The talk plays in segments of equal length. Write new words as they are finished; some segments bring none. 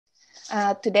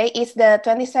Today is the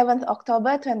 27th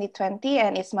October 2020,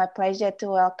 and it's my pleasure to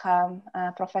welcome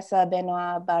Professor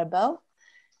Benoit Barbeau.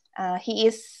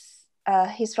 He's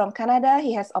from Canada.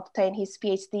 He has obtained his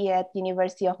PhD at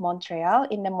University of Montreal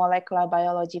in the molecular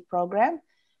biology program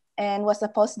and was a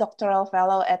postdoctoral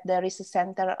fellow at the Research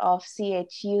Center of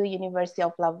CHU University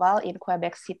of Laval in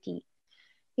Quebec City.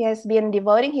 He has been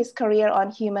devoting his career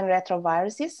on human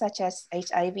retroviruses such as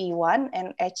HIV-1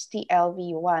 and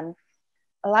HTLV-1.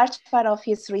 A large part of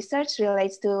his research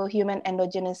relates to human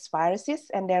endogenous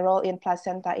viruses and their role in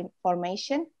placenta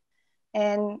formation.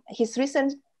 And his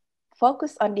recent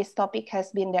focus on this topic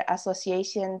has been their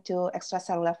association to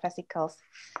extracellular vesicles.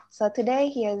 So today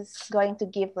he is going to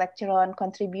give lecture on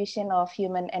contribution of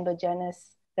human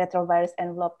endogenous retrovirus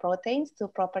envelope proteins to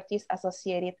properties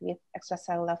associated with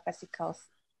extracellular vesicles.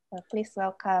 Please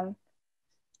welcome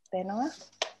Benoit.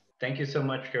 Thank you so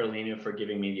much, Carolina, for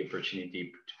giving me the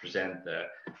opportunity to present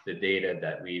the data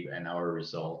that and our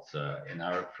results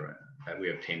that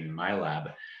we obtained in my lab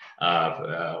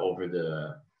over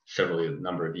the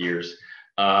number of years.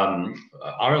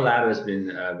 Our lab has been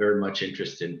very much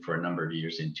interested for a number of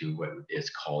years into what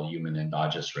is called human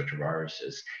endogenous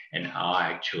retroviruses, and how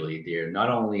actually they're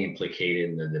not only implicated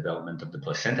in the development of the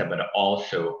placenta, but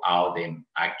also how they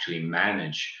actually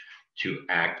manage to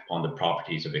act on the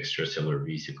properties of extracellular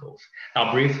vesicles.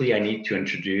 Now, briefly, I need to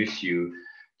introduce you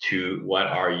to what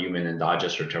are human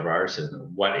endogenous retroviruses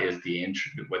and what's the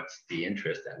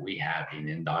interest that we have in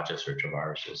endogenous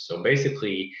retroviruses. So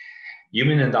basically,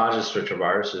 human endogenous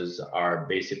retroviruses are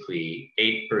basically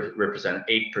represent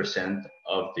 8%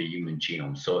 of the human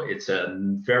genome. So it's a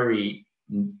very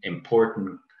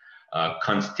important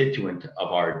constituent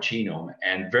of our genome,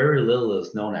 and very little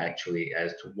is known actually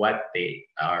as to what they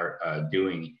are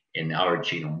doing in our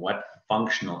genome, what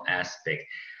functional aspect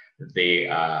they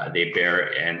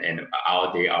bear, and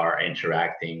how they are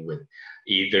interacting with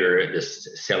either the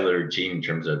cellular gene in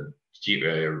terms of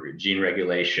gene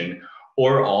regulation,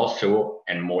 or also,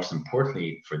 and most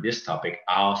importantly for this topic,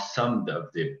 how some of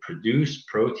the produced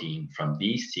protein from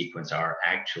these sequences are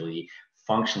actually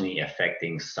functionally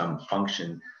affecting some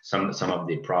of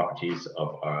the properties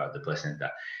of the placenta.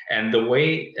 And the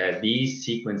way these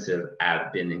sequences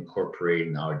have been incorporated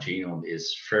in our genome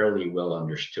is fairly well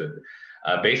understood.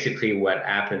 Basically what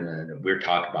happened, and we're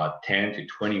talking about 10 to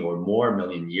 20 or more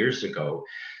million years ago,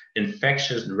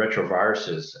 infectious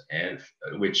retroviruses,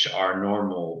 which are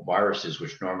normal viruses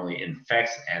which normally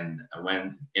infects, and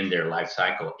when in their life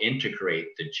cycle integrate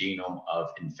the genome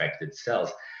of infected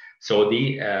cells. So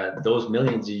those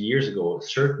millions of years ago,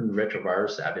 certain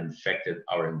retroviruses have infected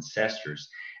our ancestors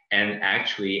and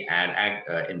actually had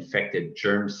infected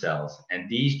germ cells. And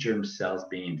these germ cells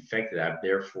being infected have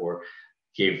therefore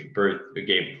gave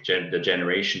the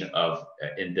generation of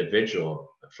individual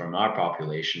from our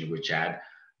population, which had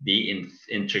the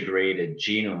integrated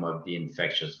genome of the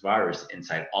infectious virus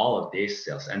inside all of these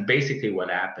cells. And basically what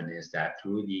happened is that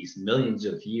through these millions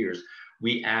of years,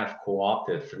 we have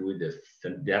co-opted through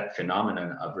that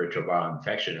phenomenon of retroviral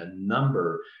infection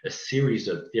a series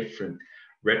of different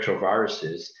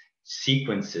retroviruses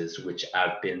sequences which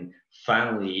have been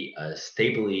finally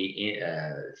stably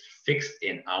fixed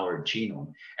in our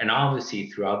genome. And obviously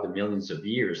throughout the millions of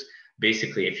years,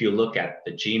 basically if you look at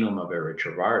the genome of a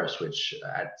retrovirus, which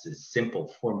at its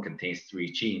simple form contains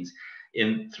 3 genes,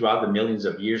 throughout the millions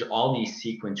of years, all these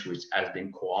sequences which has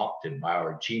been co-opted by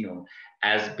our genome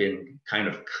has been kind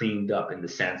of cleaned up, in the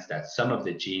sense that some of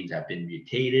the genes have been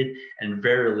mutated and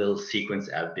very little sequence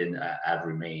have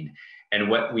remained. And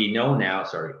what we know now,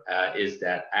 is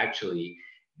that actually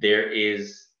there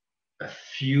is a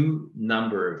few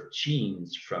number of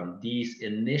genes from these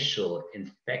initial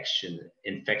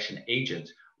infection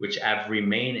agents which have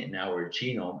remained in our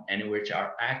genome and which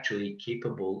are actually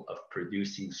capable of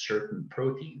producing certain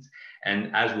proteins.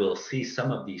 And as we'll see,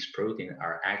 some of these proteins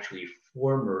are actually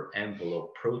former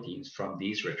envelope proteins from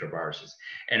these retroviruses.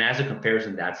 And as a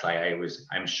comparison, that's like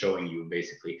I'm showing you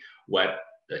basically what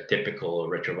a typical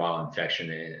retroviral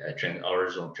infection,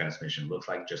 horizontal transmission looks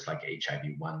like, just like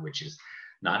HIV-1, which is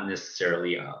not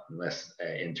necessarily, unless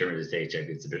in terms of HIV,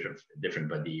 it's a bit different,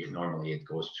 but normally it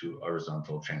goes through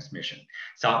horizontal transmission.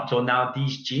 So now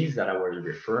these genes that I was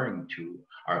referring to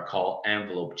are called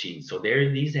envelope genes. So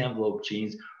these envelope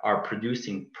genes are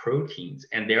producing proteins,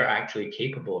 and they're actually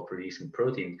capable of producing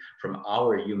protein from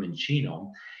our human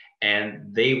genome.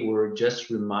 And they were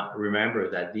just remember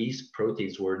that these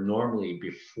proteins were normally,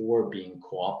 before being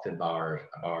co-opted by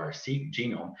our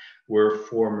genome, were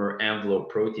former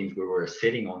envelope proteins where were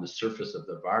sitting on the surface of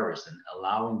the virus and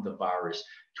allowing the virus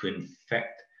to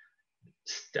infect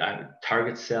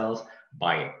target cells,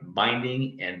 by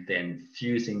binding and then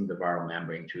fusing the viral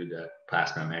membrane to the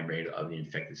plasma membrane of the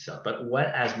infected cell. But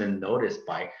what has been noticed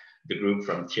by the group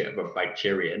by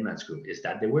Thierry Edmond's group is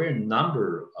that there were a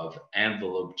number of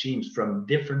envelope genes from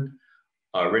different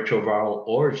retroviral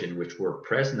origin, which were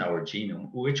present in our genome,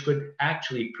 which could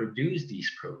actually produce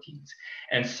these proteins.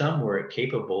 And some were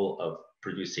capable of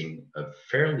producing a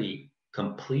fairly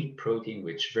complete protein,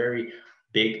 which very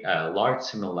big, large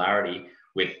similarity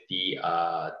with the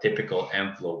typical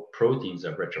envelope proteins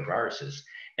of retroviruses.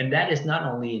 And that is not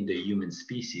only in the human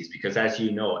species, because as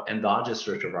you know, endogenous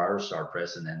retroviruses are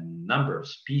present in a number of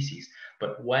species.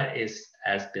 But what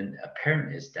has been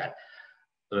apparent is that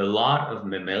a lot of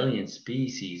mammalian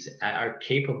species are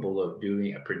capable of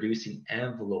producing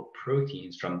envelope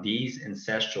proteins from these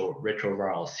ancestral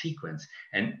retroviral sequence.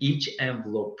 And each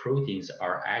envelope proteins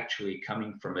are actually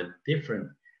coming from a different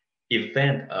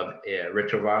event of a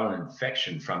retroviral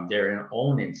infection from their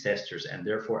own ancestors, and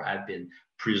therefore have been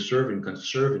preserved and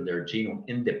conserved in their genome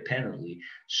independently,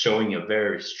 showing a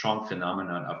very strong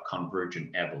phenomenon of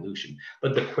convergent evolution.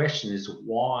 But the question is,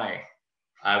 why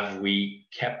have we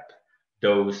kept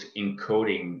those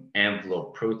encoding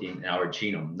envelope protein in our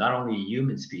genome, not only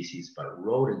human species, but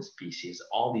rodent species,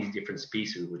 all these different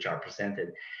species which are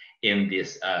presented in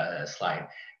this slide?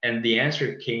 And the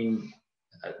answer came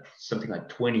something like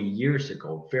 20 years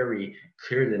ago, very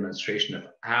clear demonstration of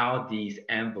how these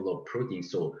envelope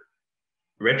proteins, so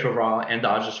retroviral,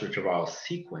 endogenous retroviral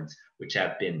sequence, which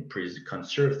have been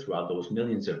conserved throughout those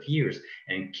millions of years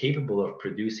and capable of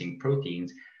producing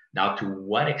proteins. Now, to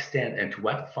what extent and to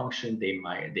what function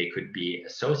they could be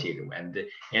associated with? And the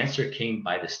answer came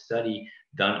by the study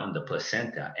done on the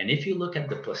placenta. And if you look at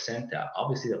the placenta,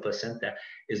 obviously the placenta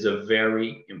is a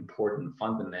very important,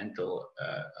 fundamental,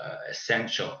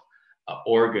 essential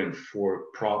organ for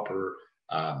proper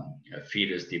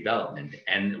fetus development.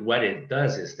 And what it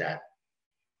does is that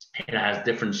it has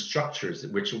different structures,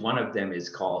 which one of them is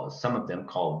called, some of them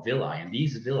called villi. And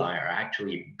these villi are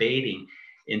actually bathing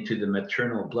into the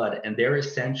maternal blood, and they're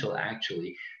essential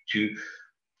actually to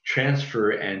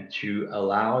transfer and to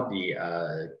allow the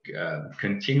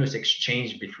continuous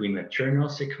exchange between maternal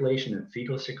circulation and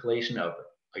fetal circulation of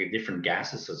different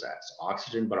gases such as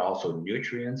oxygen, but also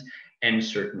nutrients and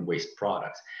certain waste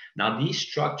products. Now, these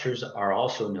structures are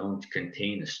also known to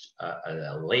contain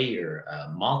a layer, a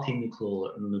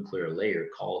multinuclear layer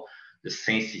called the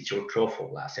syncytial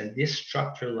trophoblast. And this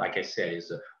structure, like I said, is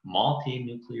a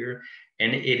multinuclear,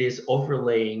 and it is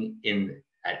overlaying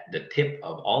at the tip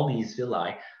of all these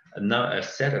villi a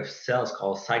set of cells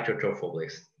called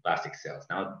cytotrophoblastic cells.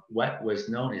 Now, what was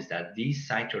known is that these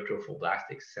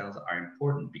cytotrophoblastic cells are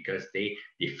important because they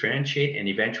differentiate and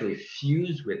eventually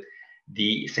fuse with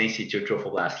the syncytial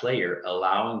trophoblast layer,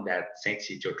 allowing that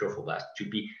syncytial trophoblast to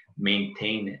be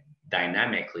maintained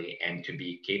dynamically and to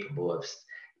be capable of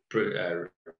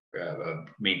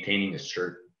maintaining a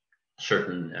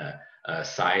certain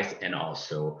size and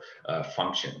also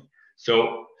function.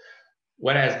 So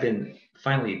what has been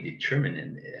finally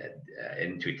determined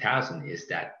in 2000 is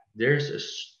that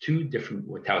there's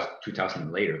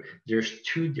 2000 later, there's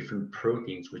two different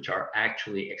proteins which are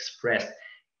actually expressed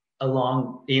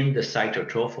along in the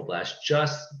cytotrophoblast,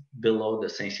 just below the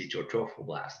syncytial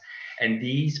trophoblast. And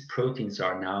these proteins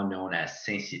are now known as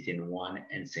syncytin 1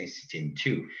 and syncytin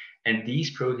 2. And these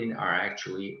proteins are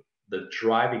actually the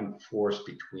driving force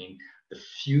between the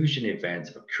fusion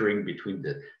events occurring between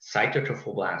the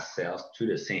cytotrophoblast cells to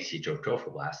the syncytial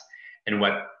trophoblast. And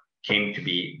what came to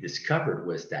be discovered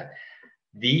was that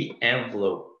the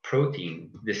envelope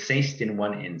protein, the syncytin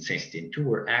 1 and syncytin 2,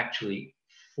 were actually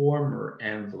former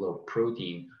envelope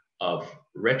protein of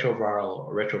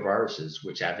retroviruses,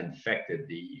 which have infected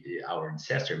our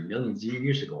ancestor millions of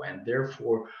years ago, and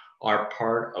therefore are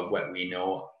part of what we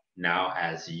know now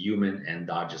as human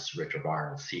endogenous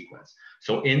retroviral sequence.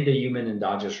 So in the human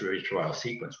endogenous retroviral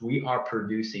sequence, we are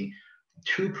producing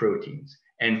two proteins,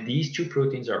 and these two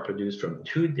proteins are produced from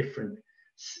two different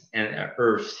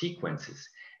ERV sequences.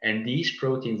 And these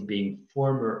proteins being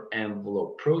former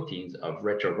envelope proteins of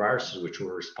retroviruses, which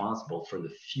were responsible for the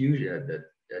fusion,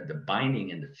 the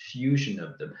binding and the fusion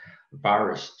of the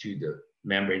virus to the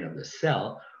membrane of the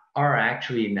cell, are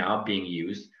actually now being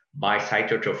used by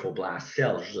cytotrophoblast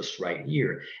cells just right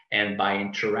here. And by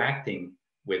interacting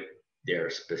with their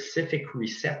specific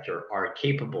receptor, are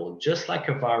capable, just like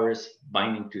a virus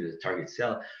binding to the target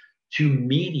cell, to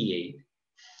mediate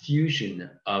fusion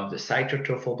of the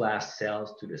cytotrophoblast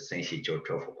cells to the syncytial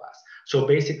trophoblast. So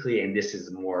basically, and this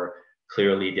is more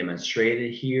clearly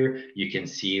demonstrated here, you can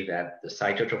see that the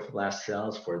cytotrophoblast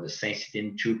cells for the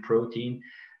syncytin 2 protein,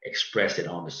 express it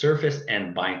on the surface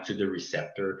and bind to the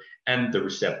receptor. And the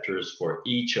receptors for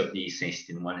each of these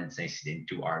syncytin-1 and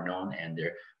syncytin-2 are known, and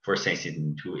for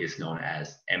syncytin-2 is known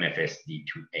as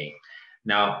MFSD2A.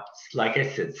 Now, like I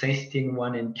said,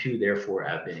 syncytin-1 and 2 therefore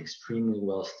have been extremely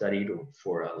well studied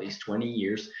for at least 20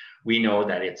 years. We know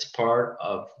that it's part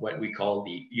of what we call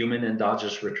the human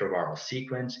endogenous retroviral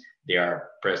sequence. They are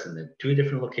present in 2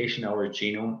 different locations in our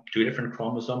genome, 2 different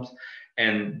chromosomes,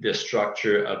 and the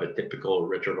structure of a typical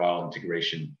retroviral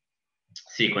integration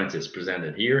sequence is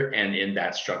presented here. And in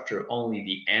that structure, only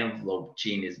the envelope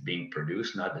gene is being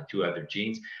produced, not the 2 other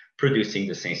genes producing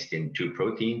the syncytin-2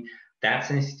 protein. That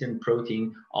syncytin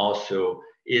protein also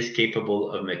is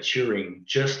capable of maturing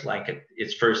just like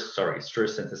it's first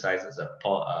synthesized as a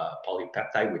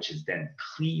polypeptide, which is then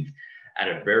cleaved at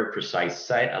a very precise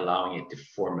site, allowing it to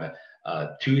form a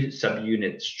 2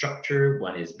 subunit structure.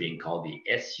 One is being called the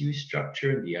SU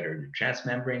structure, the other the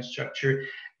transmembrane structure.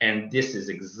 And this is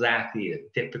exactly a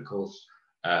typical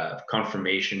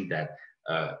conformation that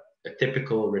a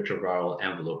typical retroviral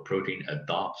envelope protein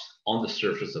adopts on the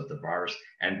surface of the virus,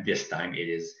 and this time it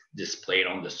is displayed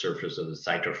on the surface of the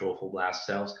cytotrophoblast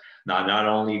cells. Now, not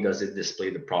only does it display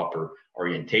the proper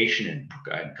orientation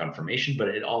and conformation, but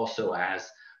it also has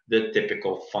the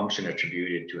typical function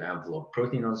attributed to envelope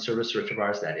protein on the surface of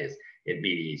retrovirus. That is, it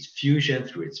mediates fusion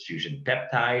through its fusion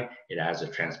peptide. It has a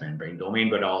transmembrane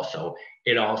domain, but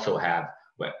it also have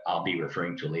what I'll be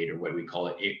referring to later, what we call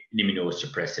an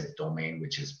immunosuppressive domain,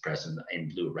 which is present in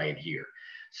blue right here.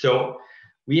 So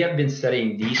we have been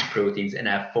studying these proteins and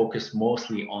have focused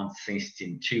mostly on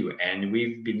syncytin-2, and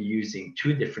we've been using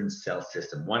 2 different cell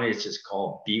systems. One is just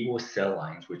called vivo cell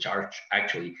lines, which are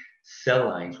actually cell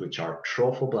lines which are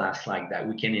trophoblast-like that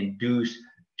we can induce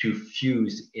to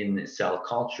fuse in cell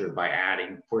culture by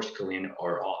adding forskolin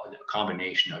or a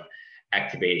combination of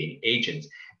activating agents.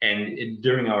 And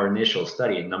during our initial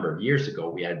study a number of years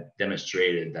ago, we had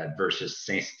demonstrated that versus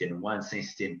syncytin-1,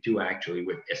 syncytin-2 actually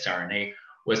with siRNA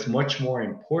was much more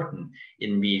important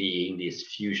in mediating this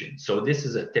fusion. So this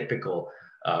is a typical,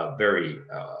 very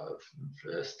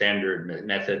standard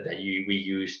method that we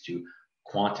use to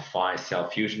quantify cell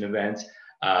fusion events.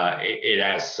 It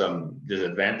has some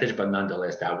disadvantage, but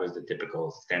nonetheless, that was the typical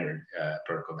standard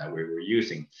protocol that we were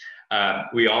using.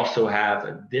 We also have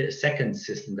a second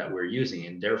system that we're using,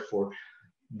 and therefore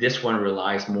this one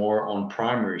relies more on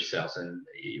primary cells. And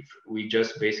if we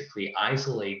just basically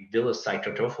isolate villous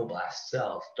cytotrophoblast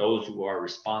cells, those who are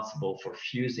responsible for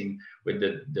fusing with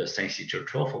the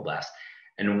syncytotrophoblast.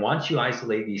 And once you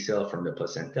isolate these cells from the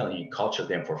placenta and you culture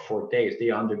them for 4 days,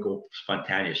 they undergo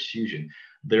spontaneous fusion,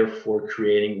 therefore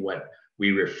creating what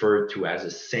we refer to as a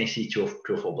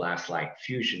syncytotrophoblast-like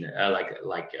fusion,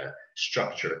 like a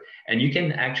structure. And you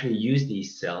can actually use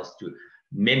these cells to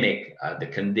mimic the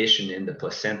condition in the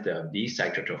placenta of these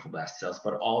cytotrophoblast cells,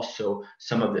 but also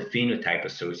some of the phenotype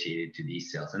associated to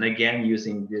these cells. And again,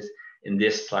 using this in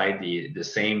this slide, the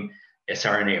same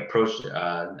siRNA approach,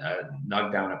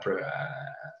 knockdown approach,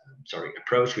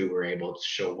 we were able to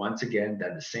show once again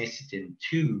that the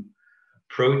syncytin-2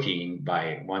 protein,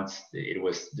 once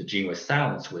the gene was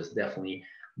silenced, was definitely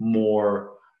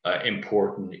more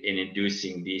important in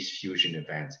inducing these fusion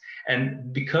events.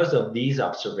 And because of these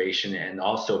observations, and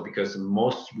also because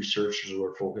most researchers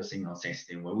were focusing on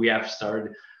syncytin-1, we have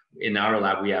started in our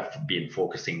lab, we have been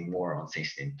focusing more on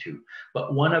syncytin-2.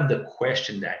 But one of the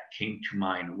questions that came to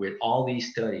mind with all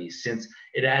these studies, since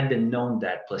it had been known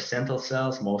that placental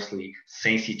cells, mostly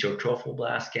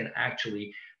syncytotrophoblast, can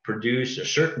actually produce a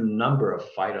certain number of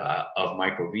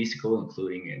microvesicle,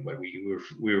 including what we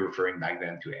were referring back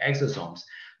then to exosomes.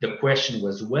 The question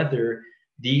was whether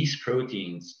these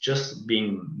proteins, just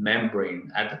being membrane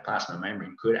at the plasma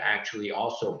membrane, could actually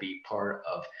also be part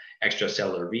of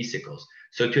extracellular vesicles.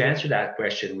 So to answer that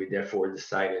question, we therefore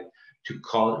decided to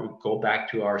go back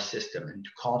to our system and to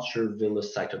culture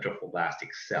villous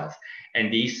cytotrophoblastic cells.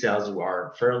 And these cells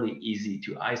were fairly easy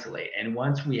to isolate. And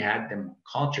once we had them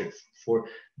cultured for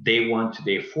day 1 to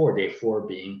day 4, day 4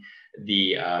 being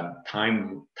the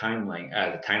time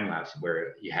lapse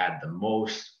where you had the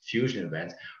most fusion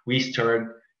events, we started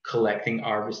collecting,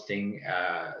 harvesting,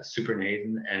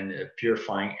 supernatant, and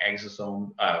purifying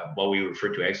exosome, what we refer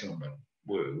to exosome, but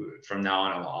from now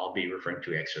on, I'll be referring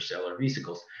to extracellular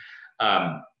vesicles,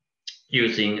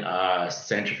 using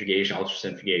centrifugation,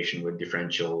 ultracentrifugation with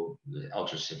differential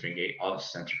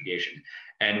ultracentrifugation.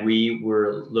 And we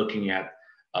were looking at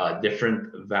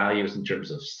different values in terms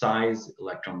of size,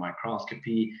 electron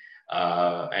microscopy,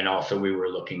 and also we were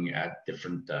looking at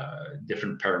different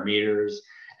parameters.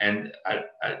 And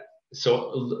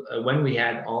so when we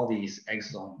had all these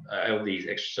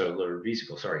extracellular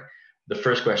vesicles, the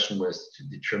first question was to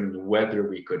determine whether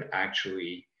we could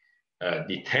actually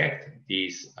detect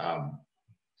these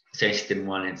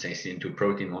sensitin-1 and sensitin-2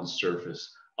 protein on the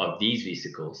surface of these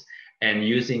vesicles. And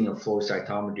using a flow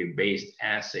cytometry-based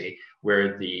assay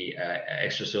where the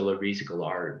extracellular vesicles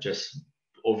are just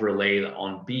overlaid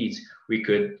on beads, we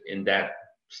could, in that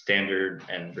standard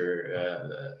and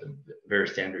very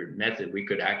standard method, we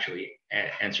could actually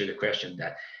answer the question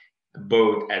that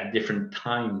both at different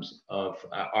times of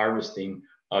harvesting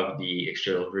of the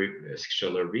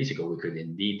extracellular vesicle, we could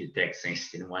indeed detect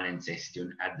sensitin-1 and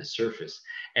sensitin-2 at the surface.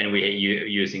 And we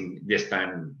using this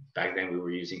time, back then we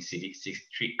were using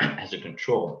CD63 as a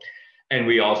control. And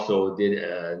we also did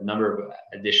a number of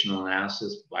additional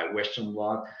analysis by Western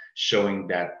blot showing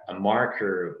that a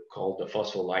marker called the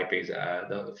phospholipase,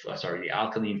 the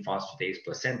alkaline phosphatase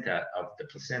placenta of the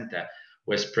placenta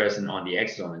was present on the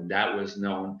exosome, and that was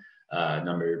known a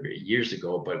number of years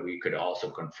ago, but we could also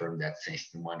confirm that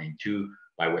sensitin-1 and 2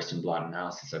 by Western blot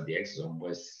analysis of the exosome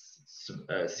was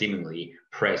seemingly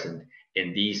present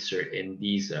in these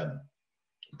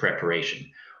preparation.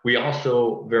 We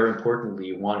also, very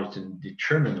importantly, wanted to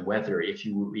determine whether if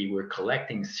we were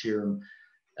collecting serum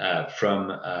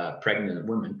from pregnant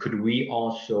women, could we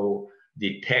also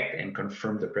detect and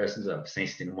confirm the presence of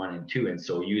sensitin-1 and 2? And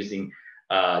so using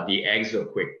the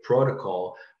ExoQuick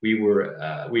protocol, we were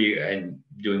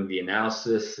doing the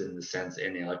analysis in the sense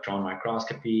in electron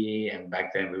microscopy, and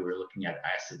back then we were looking at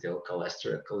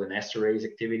acetylcholinesterase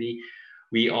activity.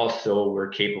 We also were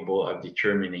capable of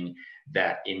determining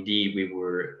that indeed we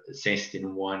were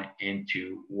sensitin-1 and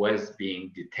 2 was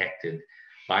being detected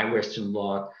by Western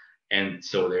blot, and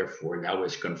so therefore that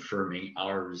was confirming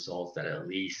our results that at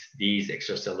least these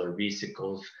extracellular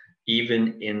vesicles,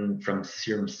 even from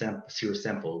serum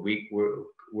sample, we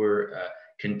were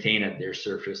contain at their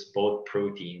surface both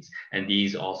proteins, and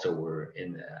these also were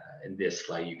in this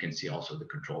slide. You can see also the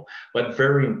control. But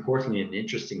very importantly and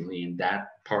interestingly, in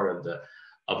that part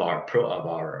of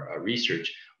our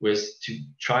research was to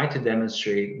try to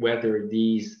demonstrate whether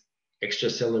these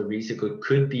extracellular vesicles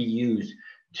could be used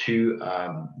to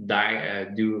have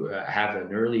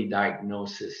an early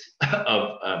diagnosis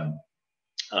of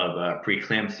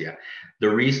preeclampsia. The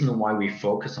reason why we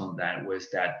focus on that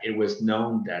was that it was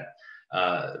known that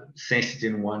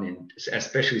sensitin-1 and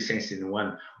especially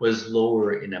sensitin-1 was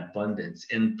lower in abundance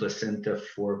in placenta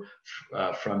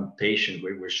from patients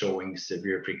where we're showing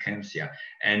severe preeclampsia.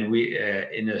 And we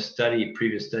in a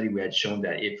previous study, we had shown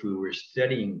that if we were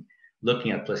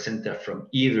looking at placenta from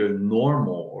either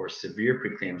normal or severe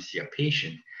preeclampsia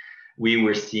patient, we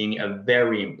were seeing a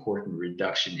very important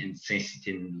reduction in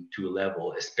sensitin-2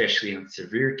 level, especially in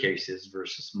severe cases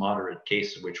versus moderate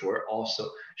cases, which were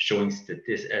also showing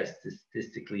a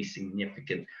statistically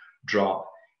significant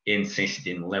drop in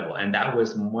sensitin level. And that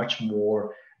was much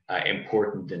more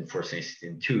important than for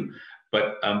sensitin-2.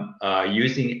 But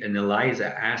using an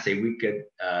ELISA assay, we could,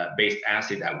 based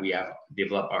assay that we have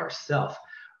developed ourselves,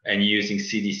 and using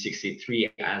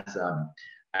CD63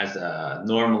 as a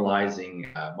normalizing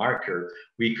marker,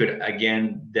 we could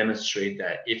again demonstrate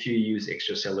that if you use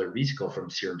extracellular vesicle from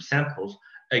serum samples,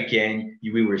 again,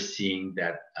 we were seeing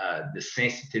that the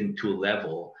sensitin-2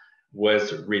 level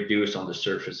was reduced on the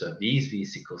surface of these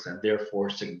vesicles, and therefore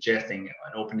suggesting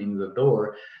and opening the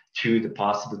door to the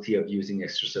possibility of using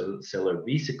extracellular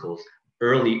vesicles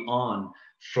early on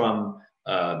from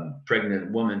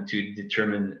pregnant women to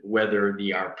determine whether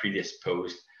they are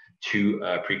predisposed to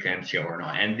preeclampsia or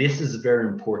not. And this is very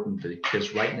important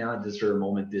because right now at this very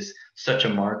moment, such a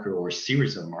marker or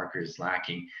series of markers is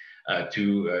lacking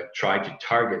to try to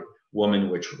target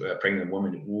pregnant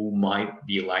women who might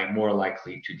be more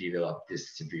likely to develop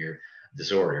this severe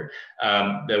disorder.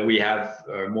 That we have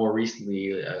more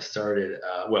recently started,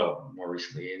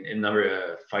 in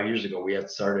 5 years ago, we had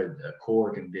started a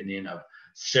cohort in Benin of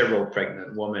several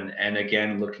pregnant women, and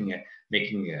again looking at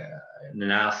making an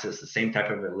analysis, the same type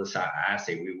of ELISA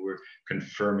assay. We were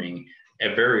confirming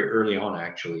very early on,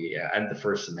 actually, at the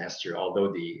first semester,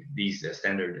 although these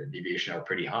standard deviation are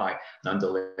pretty high,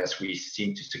 nonetheless, we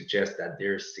seem to suggest that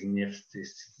there's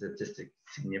statistic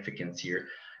significance here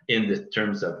in the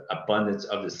terms of abundance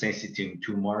of the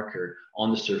sensitin-2 marker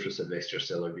on the surface of the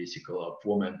extracellular vesicle of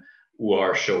women who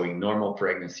are showing normal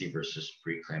pregnancy versus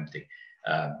preeclamptic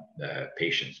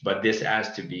patients. But this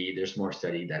has to be, there's more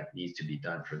study that needs to be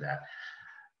done for that.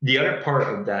 The other part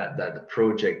of the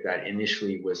project that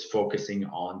initially was focusing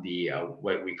on the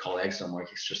what we call exosome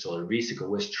extracellular vesicle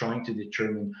was trying to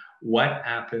determine what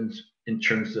happens in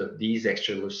terms of these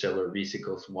extracellular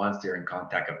vesicles once they're in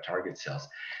contact with target cells.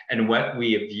 And what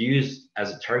we have used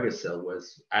as a target cell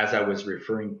was, as I was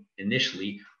referring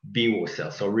initially, BWO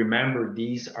cells. So remember,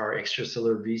 these are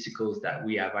extracellular vesicles that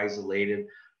we have isolated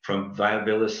from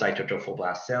villus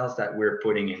cytotrophoblast cells that we're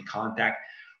putting in contact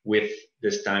with,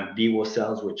 this time, BWO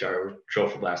cells, which are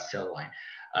trophoblast cell line,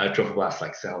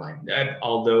 trophoblast-like cell line.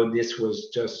 Although this was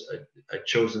just a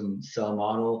chosen cell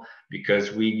model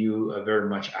because we knew very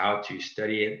much how to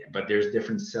study it, but there's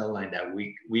different cell line that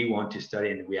we want to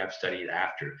study and we have studied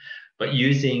after. But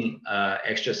using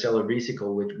extracellular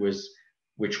vesicle,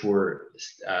 which were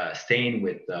stained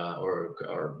with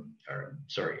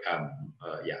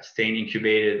stained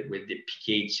incubated with the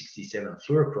PKH67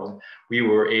 fluorochrome, we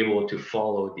were able to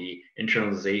follow the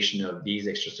internalization of these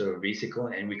extracellular vesicle,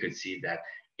 and we could see that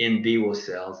in BWO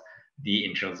cells, the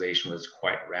internalization was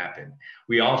quite rapid.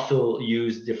 We also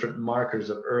used different markers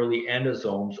of early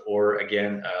endosomes, or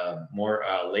again, more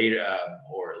later,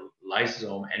 or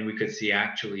lysosome, and we could see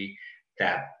actually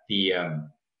that the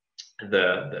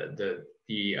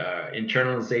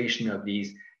internalization of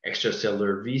these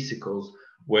extracellular vesicles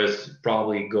was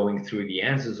probably going through the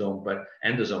endosome, but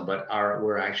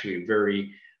were actually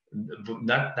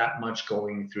not that much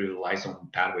going through the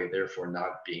lysosome pathway, therefore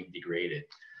not being degraded.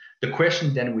 The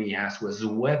question then we asked was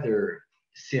whether,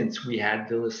 since we had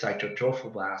villus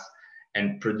cytotrophoblasts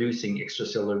and producing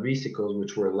extracellular vesicles,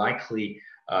 which were likely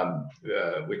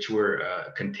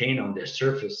contained on their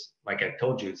surface, like I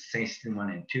told you, syncytin 1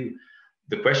 and 2.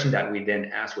 The question that we then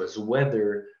asked was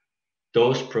whether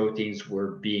those proteins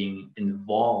were being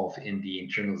involved in the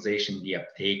internalization, the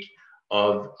uptake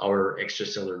of our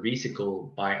extracellular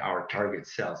vesicle by our target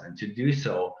cells. And to do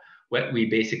so, what we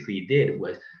basically did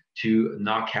was to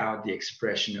knock out the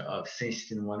expression of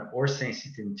syncytin 1 or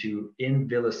syncytin 2 in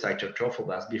villus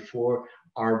cytotrophoblasts before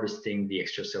harvesting the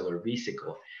extracellular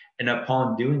vesicle. And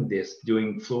upon doing this,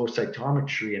 doing flow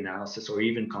cytometry analysis or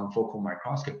even confocal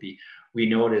microscopy, we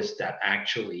noticed that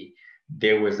actually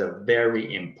there was a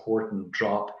very important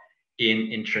drop in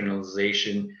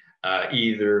internalization,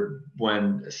 either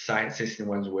when syncytin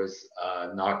 1 was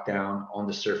knocked down on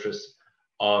the surface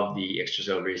of the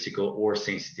extracellular vesicle or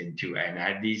syncytin 2.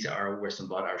 And these are where some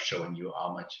blood are showing you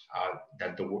how much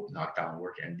that the knockdown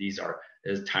worked. And this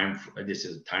is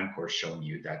a time course showing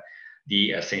you that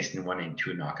the syncytin 1 and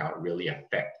 2 knockout really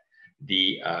affect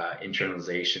the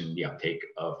internalization, the uptake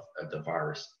of the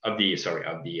virus, of the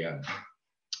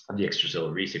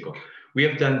extracellular vesicle. We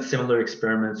have done similar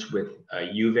experiments with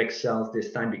UVEC cells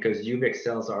this time, because UVEC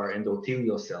cells are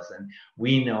endothelial cells, and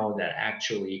we know that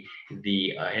actually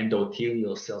the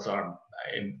endothelial cells are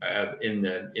in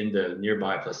the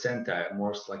nearby placenta,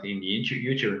 most likely in the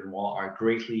uterine wall, are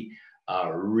greatly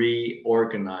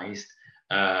reorganized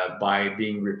by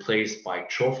being replaced by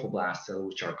trophoblast cells,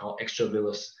 which are called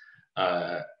extravillus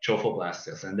trophoblast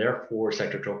cells, and therefore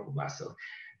cytotrophoblast cells.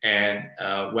 And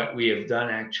what we have done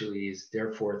actually is,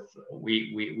 therefore,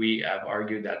 we have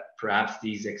argued that perhaps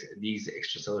these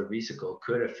extracellular vesicles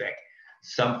could affect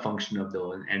some function of the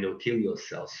endothelial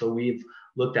cells. So we've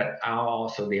looked at how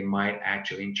also they might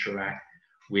actually interact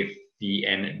with being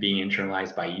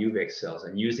internalized by UVEC cells.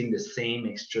 And using the same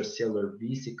extracellular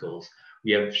vesicles,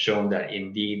 we have shown that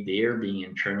indeed they are being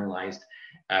internalized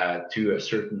to a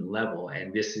certain level.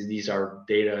 And these are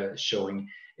data showing,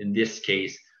 in this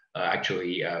case,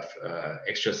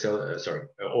 extracellular,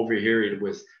 over here it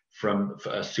was from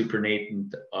a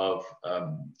supernatant of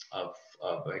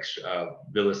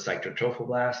villus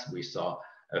cytotrophoblasts. We saw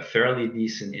a fairly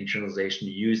decent internalization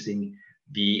using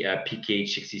the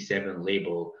PKH67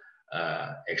 label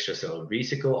extracellular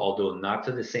vesicle, although not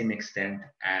to the same extent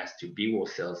as to BWO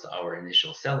cells, our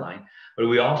initial cell line. But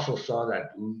we also saw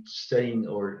that studying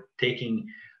or taking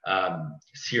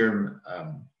serum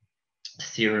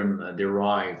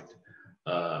derived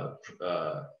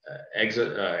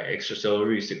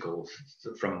extracellular vesicles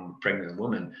from pregnant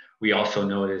women, we also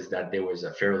noticed that there was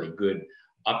a fairly good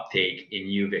uptake in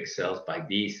UVEC cells by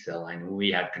these cell lines.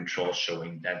 We had controls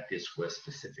showing that this was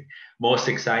specific. Most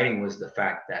exciting was the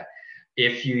fact that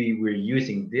if you were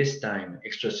using this time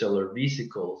extracellular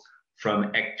vesicles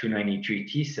from EC293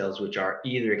 T cells, which are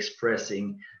either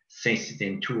expressing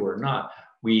syncytin 2 or not,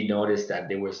 we noticed that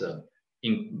there was an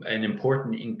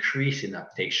important increase in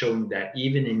uptake, showing that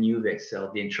even in UVEC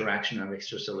cells, the interaction of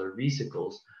extracellular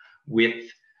vesicles with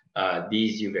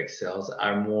these UVEC cells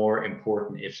are more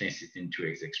important if syncytin 2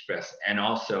 is expressed. And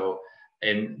also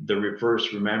in the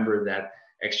reverse, remember that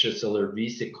extracellular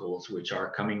vesicles, which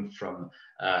are coming from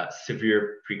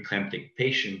severe preeclamptic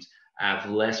patients,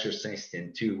 have lesser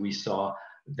syncytin 2. We saw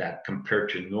that compared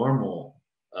to normal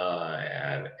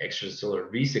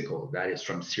extracellular vesicles, that is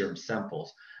from serum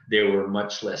samples, they were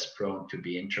much less prone to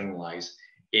be internalized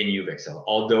in uvexel.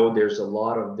 Although there's a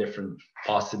lot of different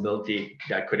possibility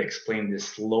that could explain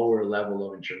this lower level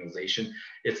of internalization,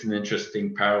 it's an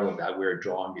interesting parallel that we're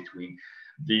drawing between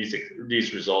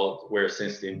these results where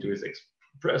sensitive to is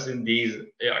present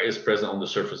is present on the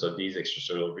surface of these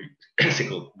extracellular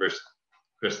vesicles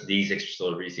versus these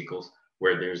extracellular vesicles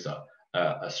where there's a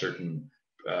certain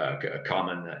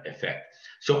common effect.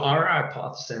 So our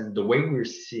hypothesis and the way we're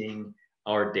seeing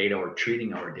our data or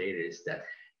treating our data is that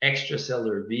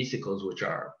extracellular vesicles, which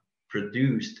are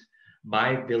produced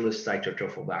by villus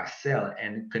cytotrophoblast cell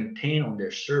and contain on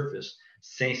their surface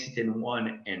syncytin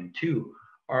 1 and 2,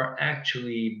 are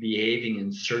actually behaving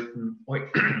in certain way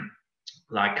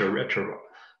like a retrovirus.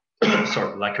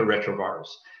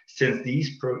 Since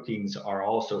these proteins are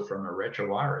also from a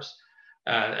retrovirus,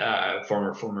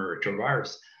 from a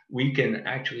retrovirus, we can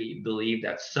actually believe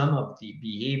that some of the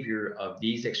behavior of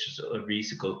these extracellular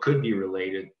vesicles could be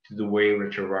related to the way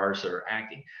retroviruses are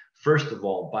acting. First of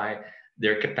all, by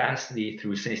their capacity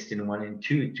through syncytin 1 and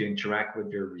 2 to interact with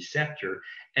their receptor,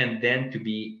 and then to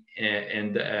be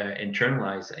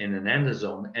internalized in an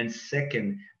endosome, and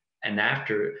second, and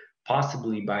after,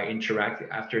 possibly by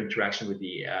interaction with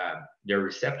their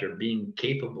receptor, being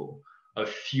capable of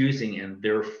fusing and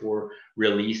therefore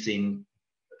releasing,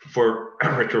 for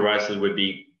retroviruses would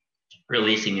be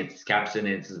releasing its capsid and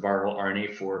its viral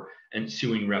RNA for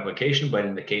ensuing replication, but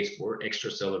in the case for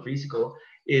extracellular vesicle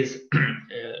is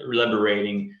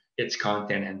liberating its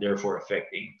content and therefore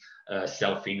affecting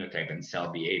cell phenotype and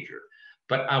cell behavior.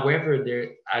 But however,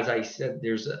 as I said,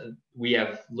 we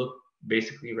have looked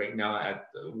basically right now at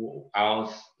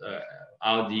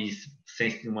how these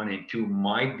syncytin 1 and 2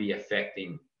 might be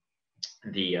affecting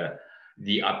the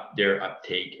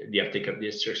uptake of the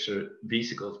extracellular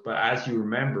vesicles. But as you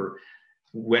remember,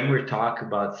 when we're talking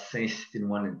about syncytin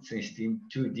 1 and syncytin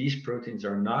 2, these proteins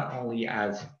are not only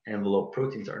as envelope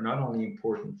proteins, are not only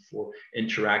important for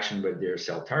interaction with their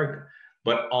cell target,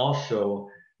 but also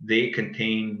they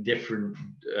contain different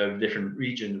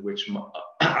regions which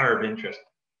are of interest.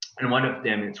 And one of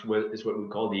them is what we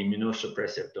call the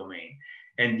immunosuppressive domain.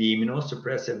 And the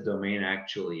immunosuppressive domain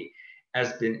actually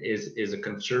is a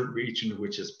conserved region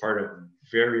which is part of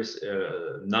various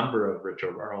number of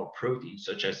retroviral proteins,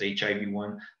 such as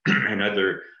HIV-1 and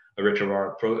other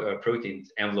retroviral proteins,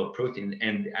 envelope proteins,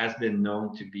 and has been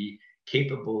known to be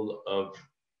capable of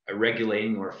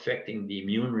regulating or affecting the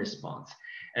immune response.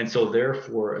 And so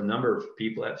therefore, a number of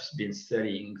people have been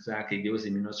studying exactly those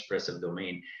immunosuppressive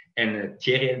domain. And the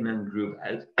Thierry Edman group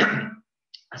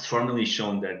has formally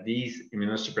shown that these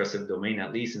immunosuppressive domain,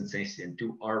 at least in syncytin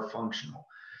 2, are functional.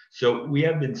 So we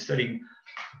have been studying,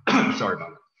 sorry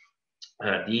about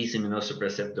it, these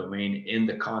immunosuppressive domain in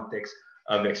the context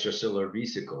of extracellular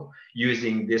vesicle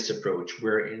using this approach,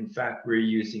 where in fact we're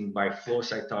using by flow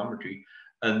cytometry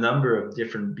a number of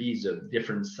different beads of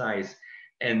different size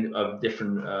and of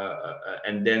different,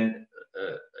 and then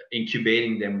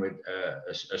incubating them with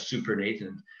a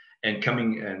supernatant, and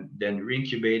coming and then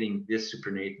reincubating this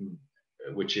supernatant,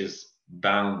 which is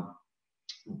bound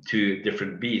to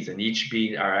different beads, and each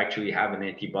bead are actually have an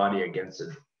antibody against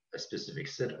a specific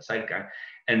cytokine,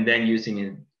 and then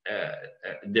using a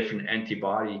different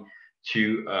antibody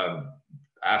to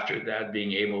after that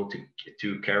being able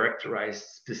to characterize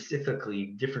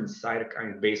specifically different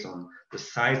cytokines based on the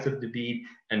size of the bead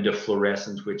and the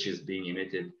fluorescence which is being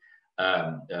emitted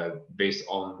based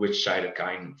on which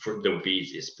cytokine for the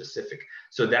beads is specific.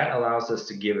 So that allows us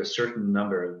to give a certain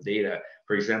number of data.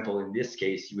 For example, in this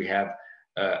case, we have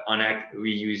in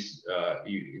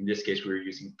this case, we're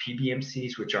using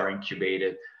PBMCs, which are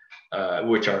incubated,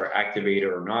 which are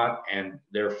activated or not, and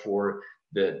therefore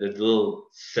the little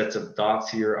sets of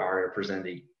dots here are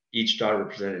representing, each dot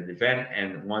representing an event.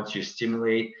 And once you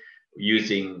stimulate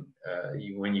using,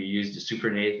 when you use the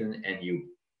supernatant and you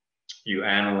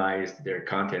analyze their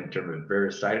content in terms of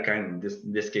various cytokines,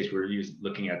 in this case, we're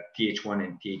looking at Th1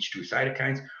 and Th2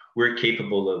 cytokines, we're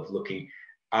capable of looking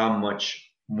how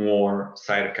much more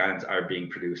cytokines are being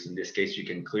produced. In this case, you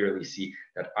can clearly see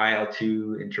that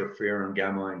IL-2, interferon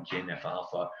gamma, and TNF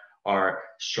alpha are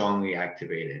strongly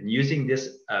activated. And using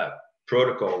this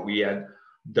protocol, we had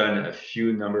done a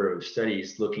few number of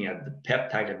studies looking at the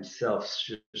peptide themselves,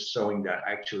 showing that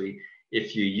actually,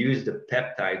 if you use the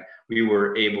peptide, we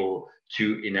were able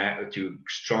to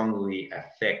strongly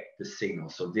affect the signal.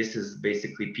 So this is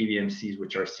basically PBMCs,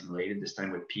 which are stimulated, this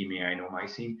time with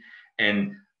p-myenomycin.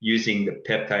 And using the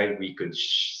peptide, we could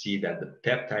see that the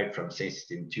peptide from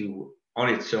syncytin 2 on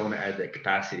its own had the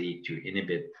capacity to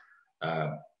inhibit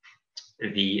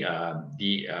the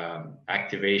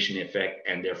activation effect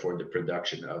and therefore the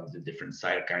production of the different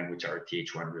cytokines which are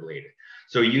Th1 related.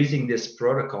 So using this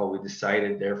protocol, we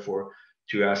decided therefore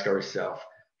to ask ourselves,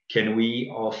 can we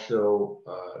also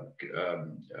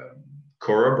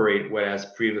corroborate what has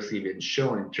previously been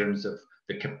shown in terms of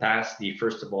the capacity,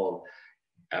 first of all,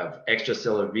 of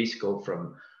extracellular vesicle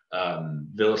from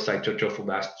villus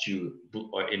cytotrophoblasts to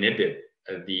inhibit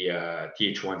the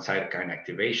Th1 cytokine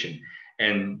activation.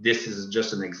 And this is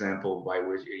just an example by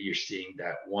which you're seeing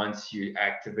that once you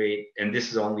activate, and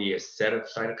this is only a set of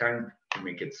cytokines to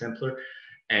make it simpler.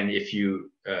 And if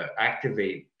you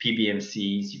activate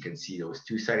PBMCs, you can see those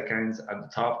two cytokines at the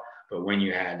top. But when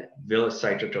you had villus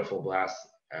cytotrophoblasts,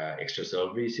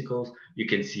 extracellular vesicles, you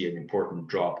can see an important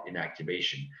drop in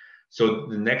activation. So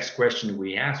the next question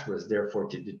we asked was therefore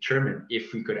to determine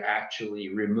if we could actually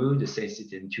remove the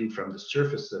syncytin-2 from the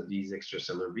surface of these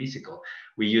extracellular vesicles.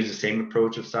 We use the same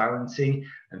approach of silencing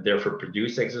and therefore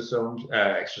produce exosomes,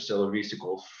 extracellular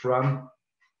vesicles from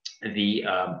the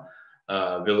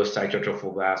villus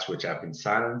cytotrophoblasts, which have been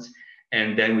silenced.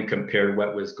 And then we compared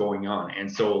what was going on. And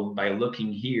so by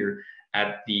looking here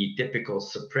at the typical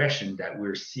suppression that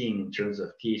we're seeing in terms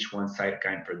of Th1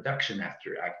 cytokine production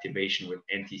after activation with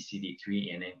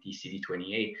anti-CD3 and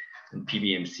anti-CD28 and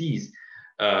PBMCs,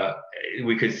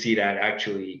 we could see that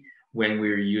actually when we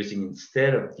were using,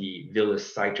 instead of the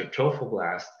villus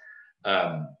cytotrophoblast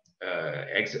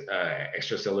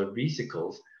extracellular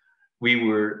vesicles, we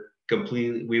were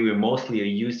mostly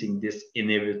using this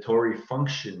inhibitory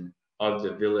function of the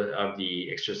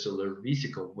extracellular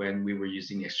vesicle when we were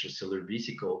using extracellular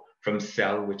vesicle from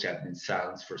cell which have been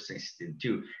silenced for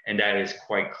syncytin-2. And that is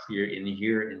quite clear in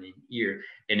here and in here.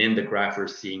 And in the graph, we're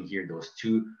seeing here those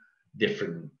two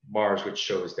different bars, which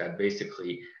shows that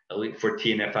basically for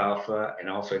TNF alpha and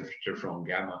also interferon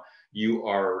gamma, you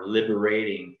are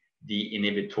liberating the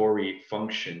inhibitory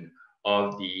function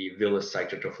of the villus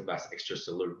cytotrophoblast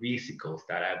extracellular vesicles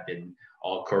that have been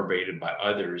all corroborated by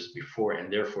others before,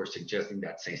 and therefore suggesting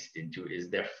that syncytin-2 is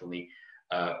definitely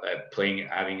playing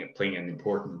an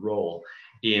important role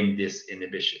in this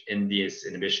inhibition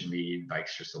mediated by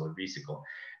extracellular vesicle.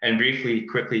 And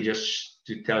quickly, just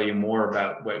to tell you more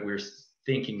about what we're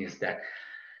thinking is that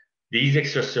these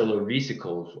extracellular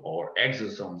vesicles or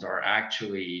exosomes are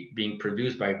actually being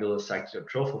produced by villus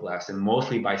cytotrophoblasts and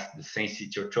mostly by the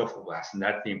syncytiotrophoblasts. And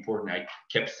that's the important. I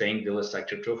kept saying villus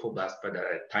cytotrophoblasts, but at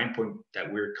a time point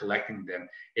that we're collecting them,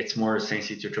 it's more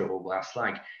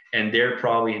syncytiotrophoblasts-like. And they're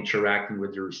probably interacting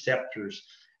with the receptors,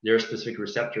 their specific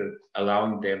receptor,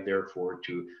 allowing them therefore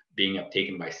to being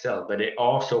uptaken by cell. But it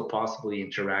also possibly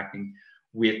interacting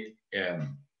with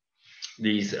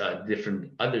these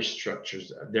different other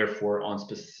structures, therefore on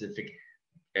specific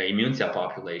immune cell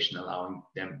population, allowing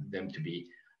them to be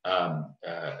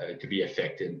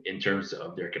affected in terms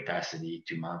of their capacity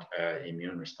to mount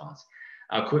immune response.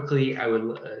 Quickly, I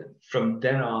would from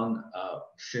then on,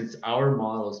 since our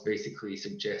model is basically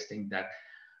suggesting that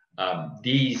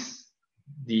these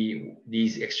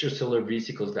extracellular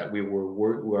vesicles that we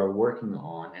are working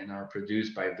on and are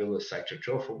produced by villus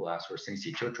cytotrophoblasts or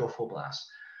syncytiotrophoblasts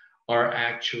are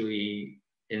actually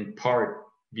in part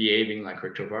behaving like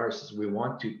retroviruses. We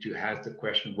want to ask the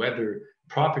question whether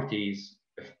properties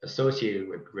associated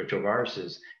with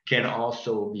retroviruses can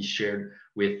also be shared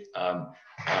with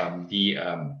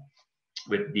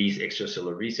these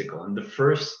extracellular vesicles. And the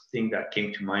first thing that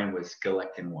came to mind was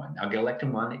galectin-1. Now,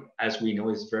 galectin-1, as we know,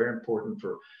 is very important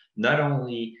for not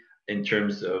only in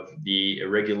terms of the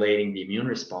regulating the immune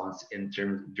response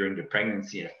during the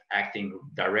pregnancy and acting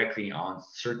directly on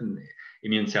certain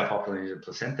immune cell populations of the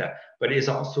placenta, but is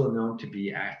also known to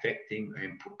be affecting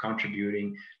and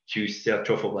contributing to cell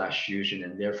trophoblast fusion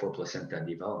and therefore placenta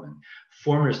development.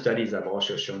 Former studies have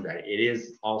also shown that it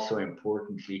is also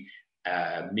importantly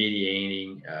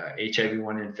mediating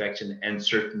HIV-1 infection and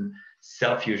certain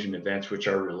cell fusion events which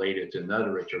are related to another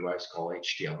retrovirus called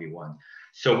HTLV-1.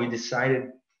 So we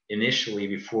decided initially,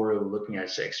 before looking at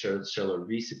extracellular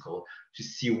vesicle, to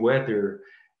see whether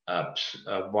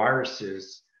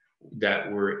viruses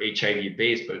that were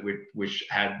HIV-based, but which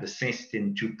had the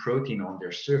syncytin-2 protein on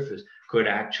their surface, could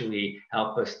actually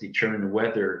help us determine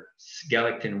whether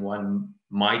galectin-1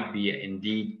 might be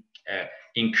indeed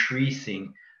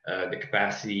increasing the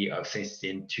capacity of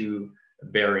syncytin-2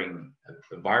 bearing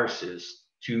viruses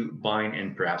to bind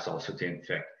and perhaps also to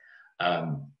infect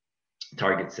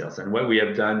target cells. And what we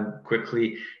have done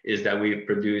quickly is that we've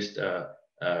produced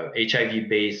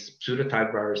HIV-based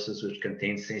pseudotype viruses which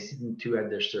contain syncytin-2 at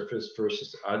their surface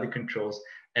versus other controls,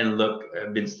 and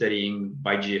been studying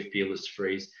by GFP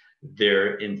illustrates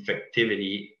their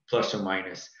infectivity plus or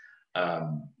minus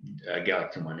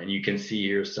galectin-1. And you can see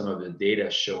here some of the data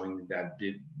showing that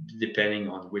depending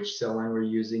on which cell line we're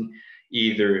using,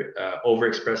 either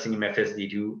overexpressing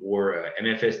MFSD2 or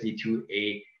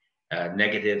MFSD2A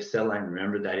negative cell line.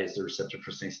 Remember, that is the receptor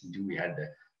for sensitin-2. We had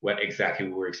what exactly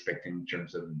we were expecting in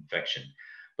terms of infection.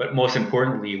 But most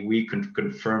importantly, we can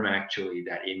confirm actually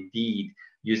that indeed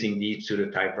using these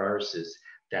pseudotype viruses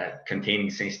that containing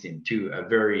sensitin-2, a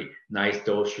very nice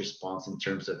dose response in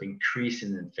terms of increase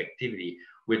in infectivity,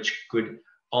 which could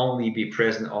only be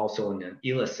present also in an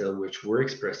ELA cell, which we're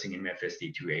expressing in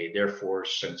MFSD2A, therefore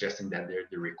suggesting that they're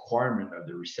the requirement of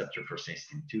the receptor for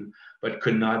sensitin-2, but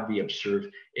could not be observed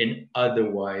in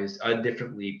otherwise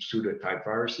differently pseudotype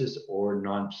viruses or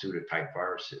non-pseudotype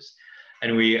viruses.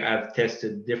 And we have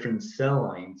tested different cell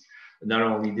lines. Not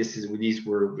only these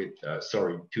were with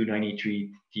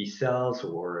 293 T cells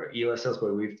or ELA cells,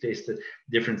 but we've tested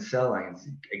different cell lines.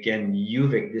 Again,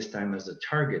 UVEC this time as a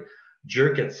target.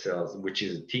 Jurkat cells, which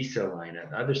is a T cell line,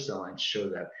 and other cell lines show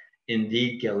that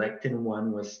indeed galectin-1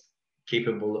 was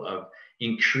capable of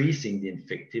increasing the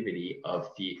infectivity of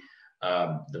the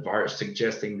virus,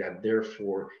 suggesting that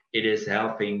therefore it is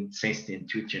helping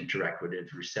sensitin-2 to interact with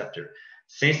its receptor.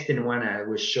 Sensitin-1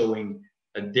 was showing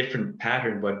a different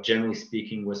pattern, but generally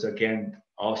speaking was again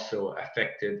also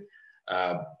affected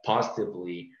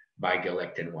positively by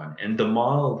galectin-1. And the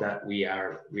model that we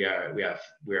have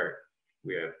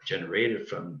generated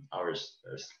from our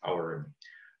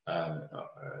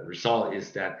result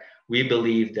is that we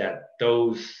believe that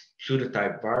those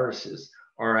pseudotype viruses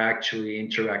are actually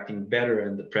interacting better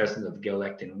in the presence of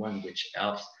galectin-1, which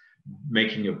helps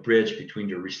making a bridge between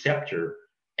the receptor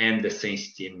and the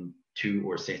sensitin-2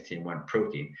 or sensitin-1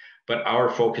 protein. But our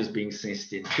focus being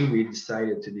sensitin-2, we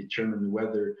decided to determine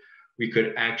whether we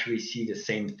could actually see the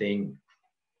same thing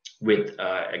with,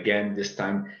 again, this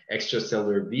time,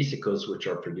 extracellular vesicles, which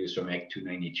are produced from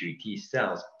HEC293 T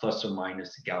cells, plus or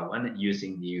minus GAL1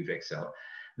 using the UVEC cell.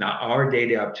 Now, our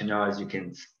data up to now, as you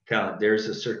can tell, there's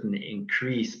a certain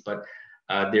increase, but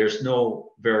there's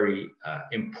no very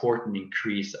important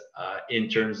increase in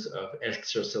terms of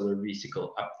extracellular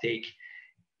vesicle uptake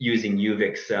using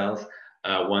UVEC cells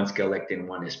once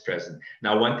galectin-1 is present.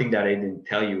 Now, one thing that I didn't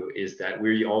tell you is that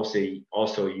we're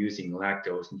also using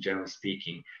lactose, generally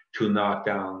speaking, to knock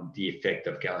down the effect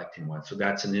of galectin-1. So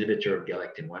that's an inhibitor of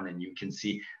galectin-1, and you can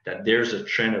see that there's a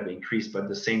trend of increase, but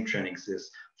the same trend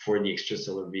exists for the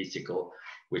extracellular vesicle,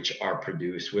 which are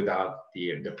produced without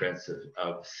the presence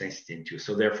of sensitin-2.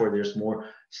 So therefore, there's more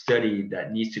study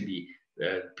that needs to be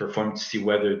performed to see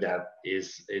whether that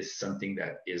is something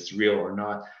that is real or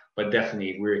not. But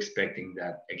definitely, we're expecting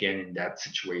that, again, in that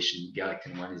situation,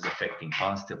 galectin-1 is affecting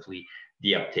positively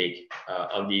the uptake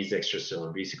of these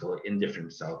extracellular vesicles in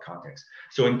different cell contexts.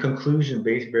 So in conclusion,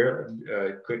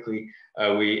 quickly,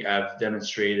 we have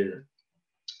demonstrated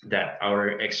that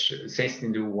our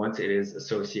sensitin-2, once it is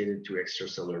associated to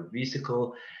extracellular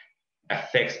vesicle,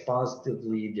 affects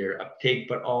positively their uptake,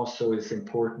 but also is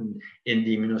important in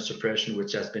the immunosuppression,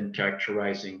 which has been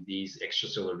characterizing these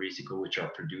extracellular vesicles, which are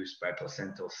produced by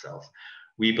placental cells.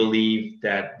 We believe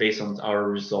that based on our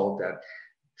result that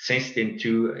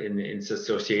sensitin-2 in its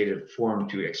associated form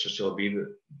to extracellular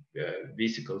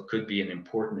vesicles could be an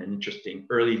important and interesting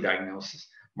early diagnosis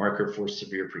marker for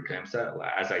severe preeclampsia,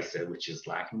 as I said, which is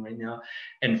lacking right now.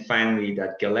 And finally,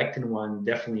 that galectin-1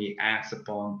 definitely acts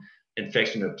upon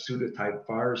infection of pseudotype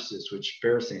viruses which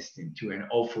bear sensitin-2, and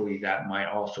hopefully that might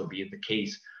also be the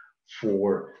case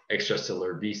for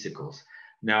extracellular vesicles.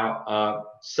 Now,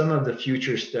 some of the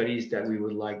future studies that we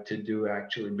would like to do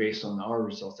actually based on our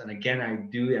results, and again, I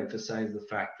do emphasize the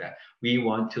fact that we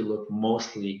want to look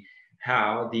mostly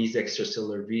how these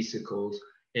extracellular vesicles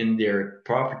in their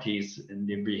properties and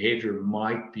their behavior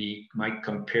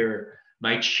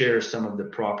might share some of the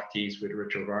properties with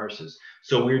retroviruses.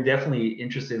 So we're definitely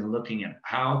interested in looking at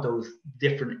how those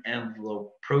different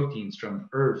envelope proteins from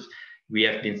ERVs, we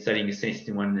have been studying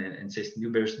sensitin-1 and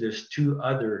sensitin-2, there's two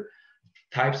other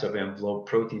types of envelope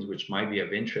proteins which might be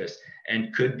of interest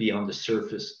and could be on the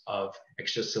surface of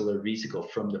extracellular vesicle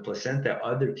from the placenta,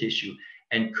 other tissue,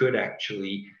 and could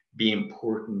actually be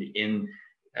important in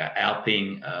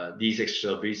helping these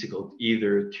extracellular vesicles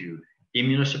either to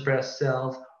immunosuppress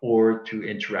cells or to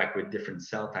interact with different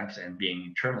cell types and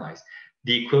being internalized.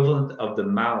 The equivalent of the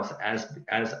mouse, as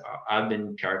have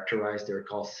been characterized, they're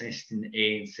called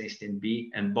sensitin-A and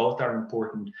sensitin-B, and both are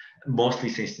important, mostly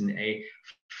sensitin-A,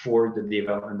 for the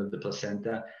development of the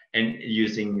placenta. And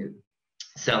using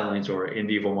cell lines or in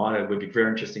vivo model, it would be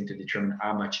very interesting to determine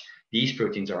how much these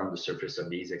proteins are on the surface of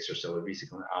these extracellular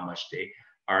vesicles and how much they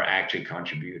are actually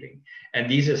contributing. And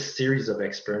these are a series of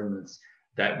experiments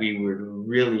that we were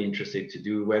really interested to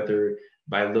do, whether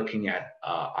by looking at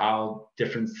how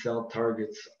different cell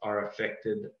targets are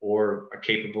affected or are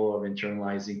capable of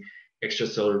internalizing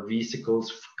extracellular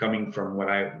vesicles coming from what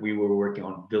we were working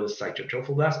on, villus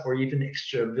cytotrophoblasts, or even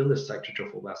extravillus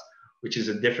cytotrophoblasts, which is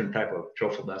a different type of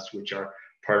trophoblasts, which are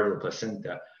part of the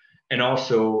placenta. And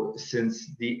also,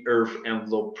 since the ERF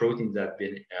envelope proteins have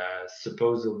been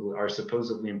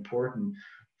supposedly important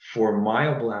for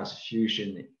myoblast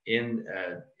fusion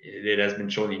it has been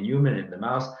shown in human, in the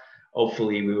mouse.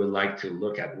 Hopefully, we would like to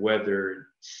look at whether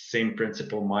same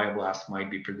principle myoblasts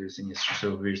might be producing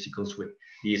extracellular vesicles with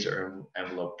these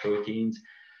envelope proteins.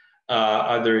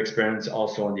 Other experiments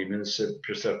also on the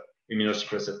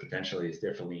immunosuppressive potential is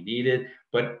definitely needed.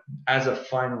 But as a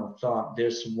final thought,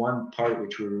 there's one part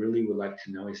which we really would like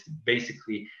to know is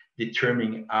basically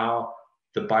determining how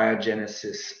the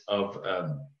biogenesis of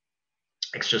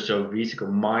extracellular vesicle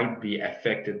might be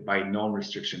affected by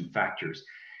non-restriction factors.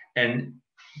 And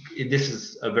this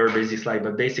is a very busy slide,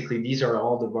 but basically these are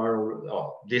all the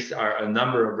these are a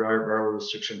number of viral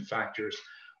restriction factors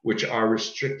which are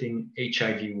restricting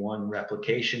HIV-1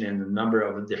 replication and a number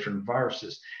of different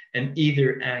viruses, and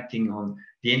either acting on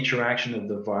the interaction of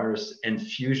the virus and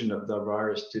fusion of the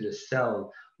virus to the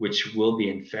cell, which will be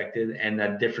infected, and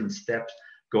at different steps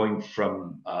going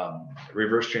from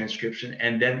reverse transcription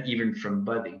and then even from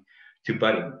budding to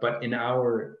budding. But in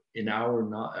our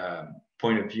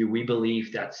point of view, we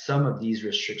believe that some of these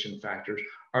restriction factors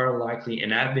are likely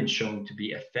and have been shown to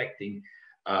be affecting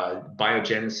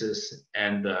biogenesis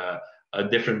and a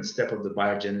different step of the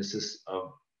biogenesis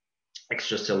of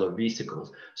extracellular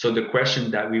vesicles. So the question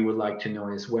that we would like to know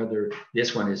is whether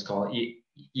this one is called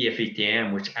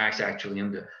EFETM, which acts actually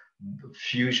on the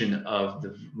fusion of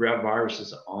the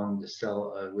viruses on the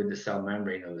cell with the cell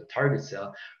membrane of the target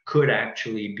cell, could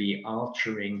actually be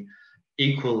altering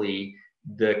equally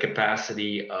the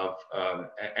capacity of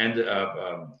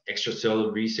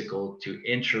extracellular vesicle to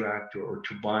interact or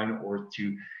to bind or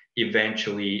to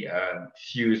eventually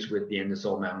fuse with the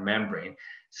endosomal membrane.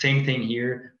 Same thing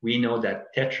here. We know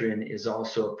that tetrin is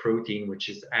also a protein which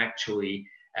is actually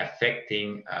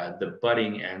affecting the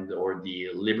budding and or the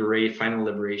final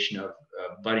liberation of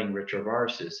budding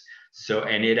retroviruses. So,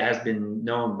 and it has been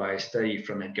known by a study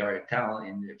from Edgar et al.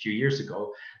 A few years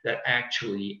ago that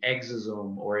actually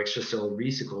exosome or extracellular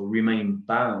vesicle remain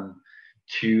bound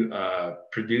to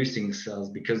producing cells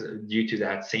because due to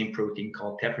that same protein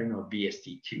called tetrin or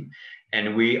BST2.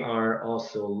 And we are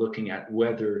also looking at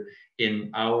whether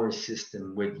in our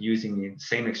system with using the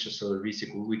same extracellular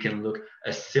vesicle, we can look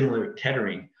a similar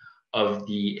tethering of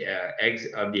the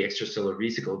extracellular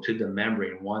vesicle to the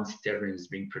membrane once tetrin is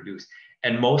being produced.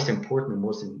 And most importantly,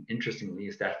 most interestingly,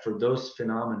 is that for those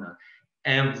phenomena,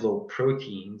 envelope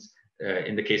proteins,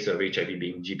 in the case of HIV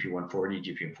being GP140,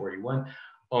 GP41,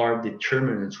 are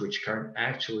determinants which can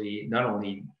actually not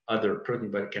only other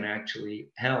protein, but can actually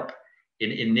help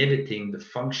in inhibiting the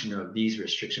function of these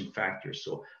restriction factors.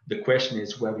 So the question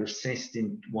is whether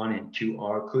cysteine 1 and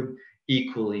 2R could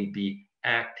equally be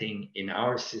acting in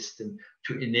our system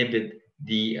to inhibit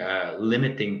the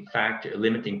limiting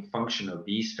function of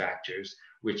these factors,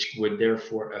 which would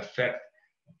therefore affect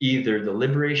either the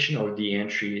liberation or the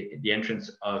entrance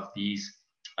of these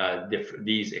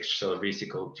extracellular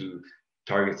vesicles to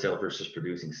target cell versus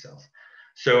producing cells.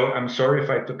 So I'm sorry if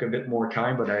I took a bit more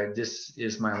time, but this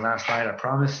is my last slide, I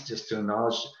promise, just to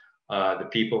acknowledge the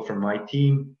people from my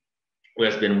team who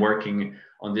has been working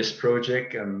on this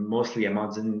project, mostly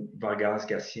Amandine Vargas,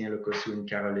 Gatien, Lecosu, and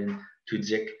Caroline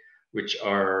Tudzik, which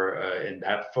are in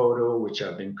that photo, which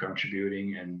have been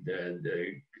contributing and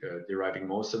deriving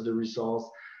most of the results.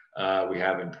 We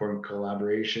have important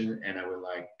collaboration, and I would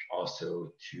like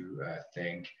also to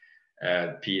thank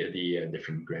the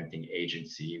different granting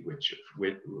agency,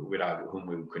 without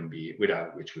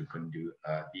which we couldn't do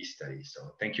these studies.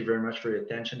 So thank you very much for your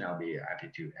attention. I'll be happy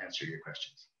to answer your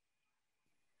questions.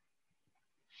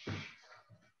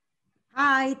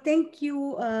 Hi, thank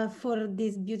you for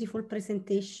this beautiful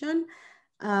presentation.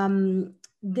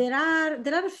 There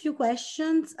are a few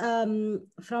questions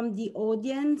from the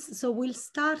audience. So we'll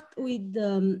start with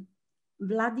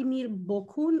Vladimir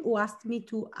Bokun, who asked me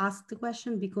to ask the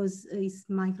question because his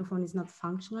microphone is not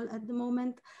functional at the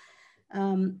moment.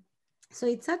 So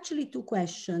it's actually two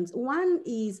questions. One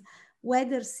is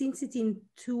whether syncytin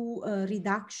 2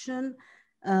 reduction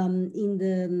in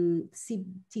the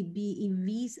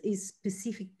CTB-EVs is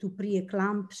specific to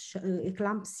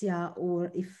pre-eclampsia,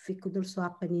 or if it could also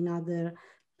happen in other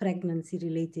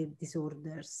pregnancy-related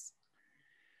disorders.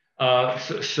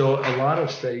 So a lot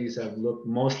of studies have looked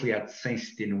mostly at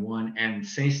syncytin-1, and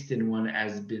syncytin-1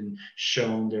 has been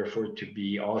shown, therefore, to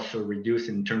be also reduced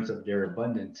in terms of their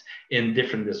abundance in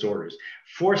different disorders.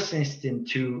 For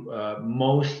syncytin-2,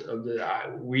 most of the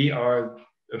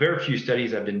very few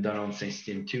studies have been done on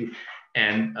syncytin-2,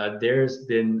 and there's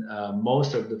been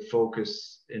most of the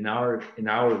focus in our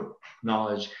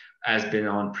knowledge has been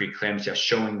on preeclampsia,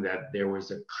 showing that there was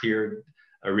a clear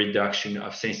reduction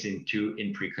of syncytin-2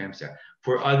 in preeclampsia.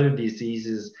 For other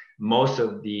diseases, most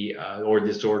of the or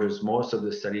disorders, most of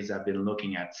the studies have been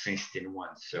looking at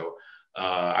syncytin-1. So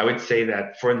I would say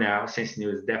that for now,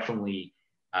 syncytin-2 is definitely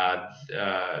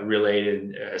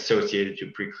related, associated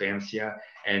to preeclampsia,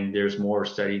 and there's more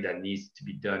study that needs to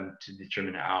be done to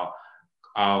determine how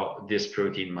this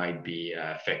protein might be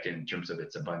affected in terms of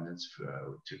its abundance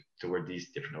toward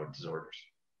these different disorders.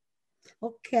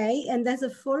 Okay, and as a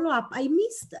follow-up, I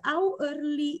missed how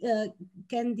early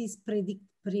can this predict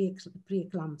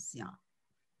preeclampsia?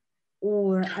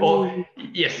 Or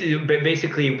yes, but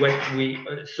basically what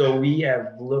we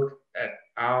have looked at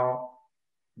how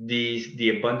the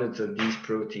abundance of these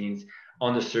proteins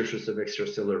on the surface of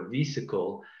extracellular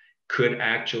vesicle could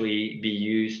actually be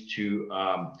used to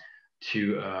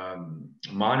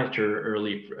monitor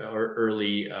early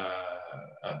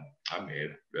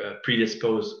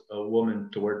predisposed woman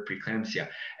toward preeclampsia.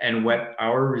 And what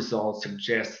our results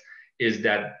suggest is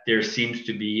that there seems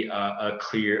to be a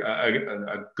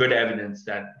good evidence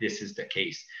that this is the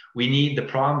case. The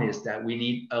problem is that we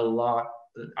need a lot.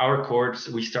 Our cohorts,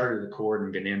 we started the cohort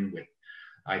in Benin with,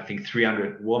 I think,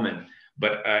 300 women,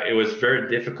 but it was very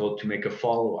difficult to make a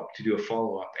follow-up,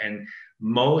 and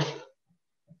most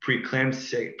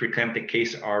preeclamptic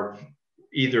cases are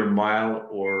either mild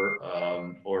or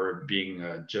being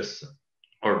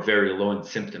or very low in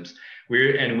symptoms.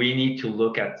 We need to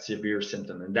look at severe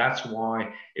symptoms, and that's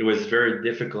why it was very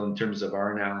difficult in terms of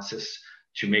our analysis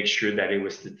to make sure that it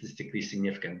was statistically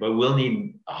significant. But we'll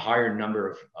need a higher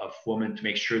number of women to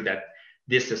make sure that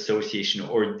this association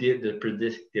or the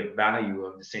predictive value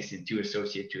of the syncytin-2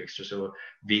 associated to extracellular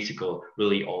vesicle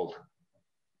really hold.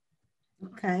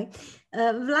 Okay.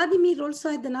 Vladimir also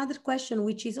had another question,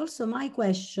 which is also my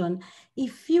question.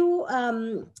 If you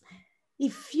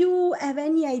have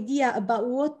any idea about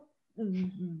what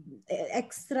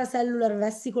extracellular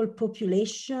vesicle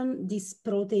population these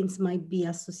proteins might be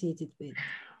associated with?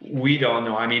 We don't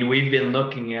know. I mean, we've been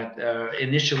looking at,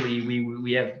 initially,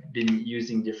 we have been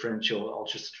using differential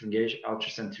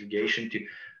ultracentrifugation to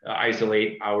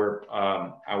isolate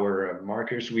our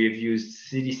markers. We have used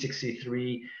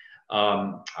CD63,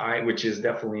 which is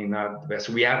definitely not the best.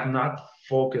 We have not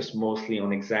focused mostly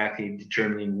on exactly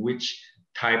determining which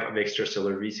type of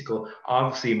extracellular vesicle.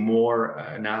 Obviously, more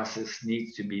analysis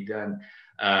needs to be done.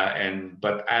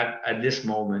 But at this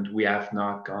moment, we have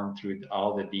not gone through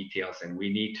all the details, and we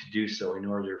need to do so in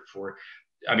order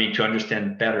to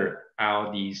understand better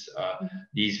how these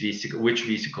vesicles, which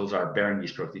vesicles are bearing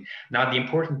these proteins. Now, the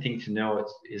important thing to know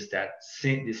is that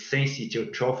the syncytial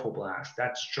trophoblast,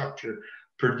 that structure,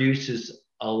 produces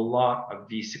a lot of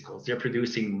vesicles. They're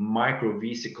producing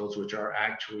microvesicles, which are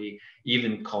actually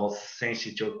even called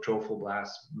syncytial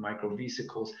trophoblast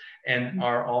microvesicles, and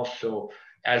are also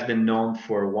has been known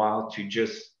for a while to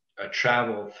just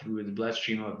travel through the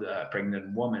bloodstream of the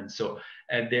pregnant woman. So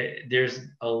there's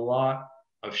a lot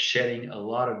of shedding, a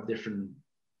lot of different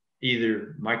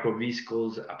either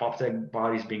microvesicles, apoptotic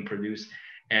bodies being produced,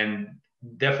 and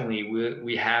definitely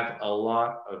we have a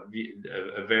lot of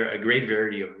a great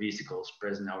variety of vesicles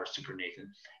present in our supernatant,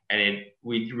 and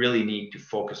we really need to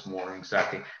focus more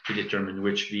exactly to determine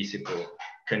which vesicle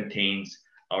contains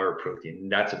our protein.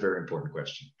 And that's a very important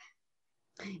question.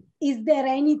 Is there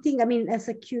anything, I mean, as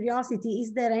a curiosity,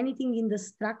 is there anything in the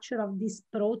structure of these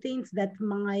proteins that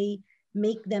might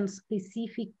make them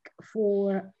specific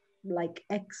for like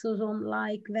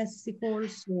exosome-like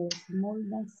vesicles or small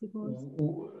vesicles?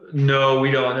 No,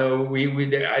 we don't know.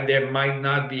 There might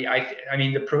not be. I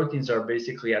mean, the proteins are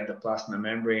basically at the plasma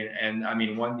membrane, and I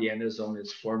mean, when the endosome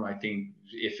is formed, I think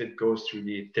if it goes through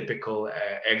the typical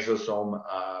exosome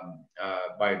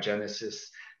biogenesis,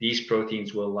 these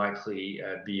proteins will likely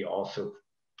be also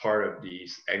part of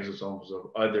these exosomes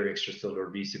of other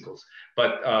extracellular vesicles.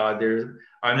 But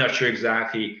I'm not sure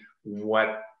exactly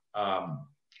what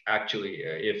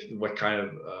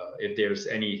if there's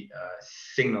any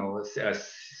signal, a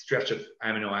stretch of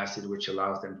amino acid which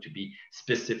allows them to be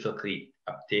specifically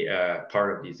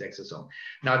part of these exosomes.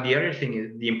 Now,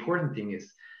 the important thing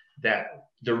is that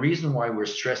the reason why we're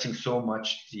stressing so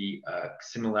much the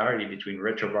similarity between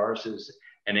retroviruses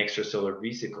an extracellular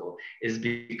vesicle is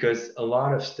because a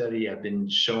lot of study have been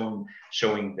showing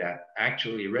that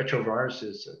actually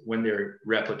retroviruses, when they're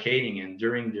replicating and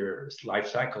during their life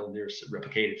cycle, their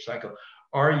replicative cycle,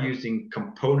 are using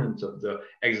components of the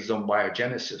exosome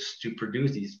biogenesis to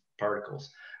produce these particles,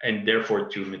 and therefore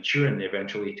to mature and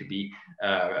eventually to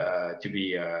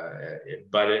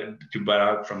bud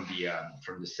out from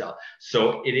the cell.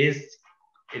 So it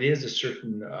is a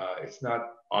certain, it's not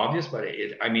obvious, but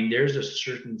I mean, there's a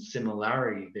certain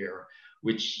similarity there,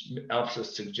 which helps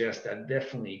us suggest that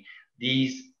definitely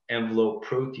these envelope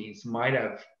proteins might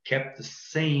have kept the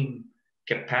same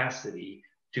capacity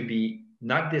to be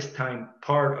not this time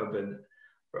part of a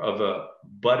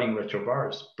budding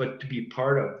retrovirus, but to be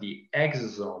part of the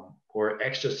exosome or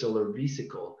extracellular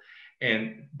vesicle,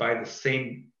 and by the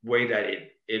same way that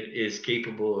it is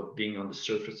capable of being on the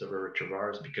surface of a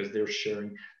retrovirus, because they're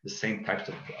sharing the same types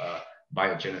of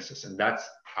biogenesis. And that's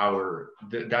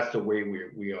the way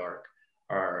we are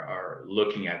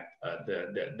looking at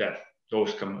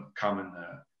those common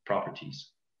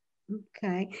properties.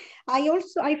 Okay.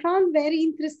 I found very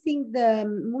interesting the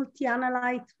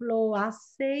multi-analyte flow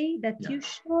assay that you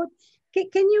showed.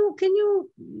 Can you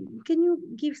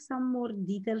give some more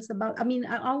details about, I mean,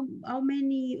 how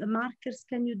many markers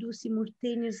can you do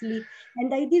simultaneously?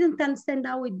 And I didn't understand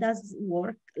how it does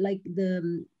work, like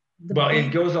the well, it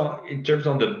goes on in terms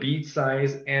of the bead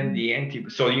size and the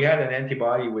antibody. So you had an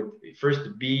antibody with, first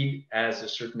the bead has a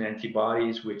certain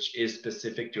antibodies which is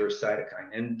specific to a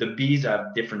cytokine, and the beads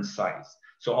have different size.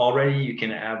 So already you can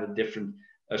have a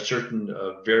certain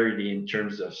variety in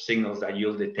terms of signals that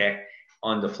you'll detect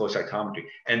on the flow cytometry,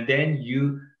 and then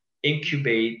you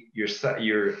incubate your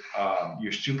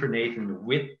supernatant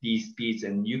with these beads,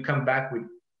 and you come back with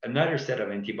another set of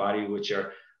antibody which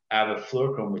have a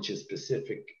fluorochrome which is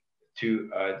specific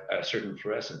to a certain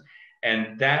fluorescent,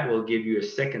 and that will give you a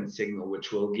second signal,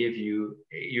 which will give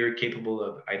you're capable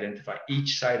of identifying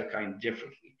each cytokine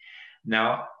differently.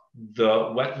 Now,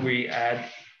 what we had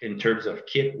in terms of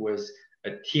kit was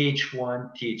a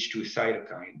Th1, Th2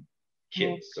 cytokine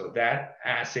kit. So that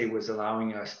assay was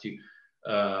allowing us to,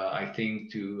 I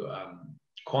think, to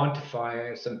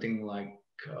quantify something like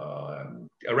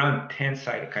around 10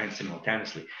 cytokines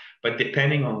simultaneously. But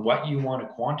depending on what you want to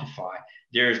quantify,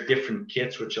 there's different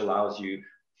kits which allows you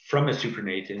from a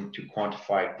supernatant to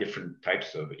quantify different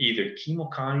types of either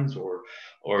chemokines or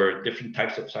different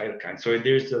types of cytokines. So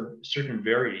there's a certain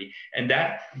variety, and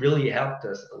that really helped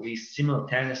us at least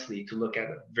simultaneously to look at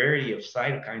a variety of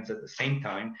cytokines at the same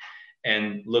time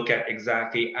and look at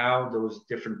exactly how those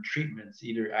different treatments,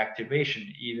 either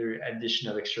activation, either addition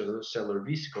of extracellular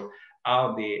vesicle,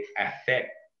 how they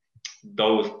affect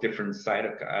those different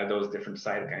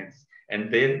cytokines.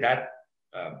 And that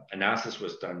analysis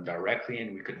was done directly,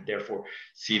 and we could therefore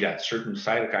see that certain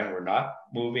cytokines were not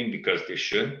moving because they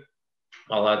should,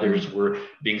 while others were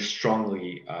being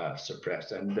strongly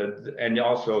suppressed. And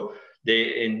also,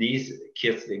 in these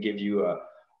kits, they give you a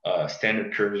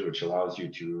standard curves, which allows you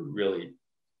to really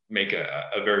make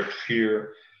a very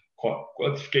clear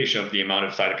quantification of the amount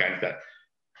of cytokines that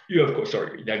you have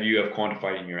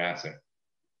quantified in your assay.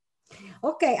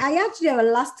 Okay, I actually have a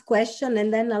last question,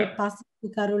 and then I'll pass it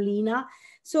to Carolina.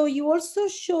 So you also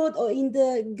showed in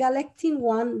the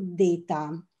galectin-1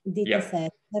 data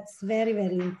set. That's very,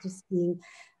 very interesting.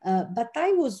 But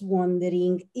I was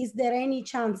wondering, is there any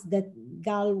chance that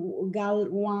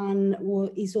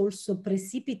GAL1 is also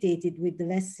precipitated with the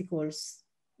vesicles?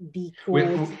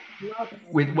 Because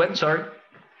with what, sorry?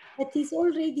 It is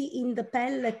already in the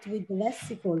pellet with the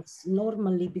vesicles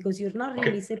normally, because you're not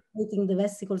really separating the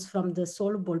vesicles from the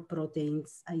soluble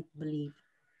proteins, I believe.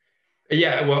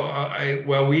 Yeah,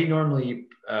 well, we normally,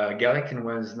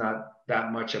 galectin-1 is not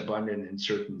that much abundant in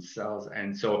certain cells.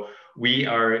 And so we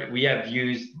have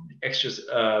used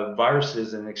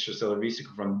viruses and extracellular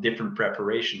vesicle from different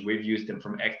preparation. We've used them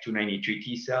from X293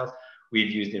 T cells. We've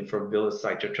used them from villus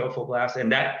cytotrophoblasts,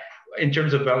 and that, in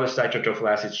terms of villus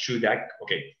cytotrophoblasts, it's true that,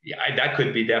 that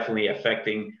could be definitely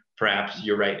affecting, perhaps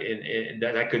you're right,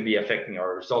 that could be affecting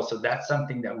our results. So that's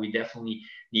something that we definitely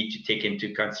need to take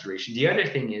into consideration. The other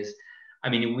thing is, I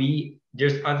mean,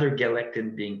 there's other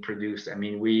galectin being produced. I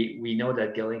mean, we know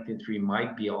that galectin-3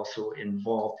 might be also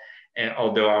involved, and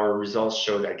although our results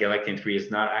show that galectin-3 is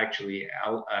not actually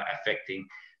affecting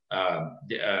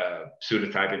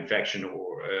pseudotype infection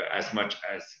or as much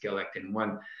as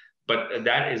galectin-1, but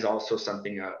that is also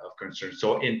something of concern.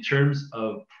 So in terms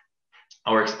of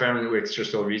our experiment with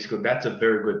extracellular vesicle, that's a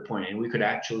very good point, and we could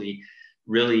actually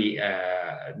really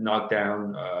knock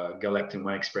down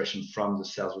galectin-1 expression from the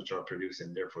cells which are produced,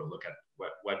 and therefore look at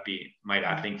what might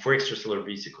happening for extracellular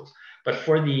vesicles. But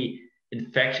for the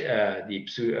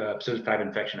pseudotype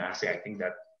infection assay, I think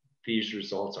that these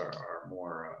results are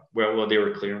more, well, they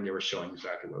were clear and they were showing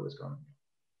exactly what was going on.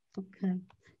 Okay,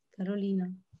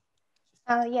 Carolina.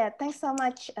 Yeah, thanks so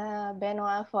much,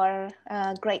 Benoit, for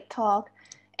a great talk.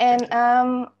 And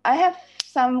I have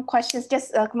some questions,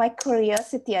 just my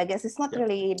curiosity, I guess. It's not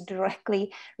really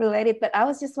directly related, but I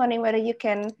was just wondering whether you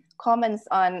can comment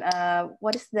on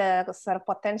what is the sort of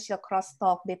potential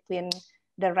crosstalk between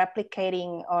the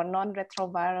replicating or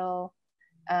non-retroviral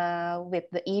with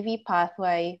the EV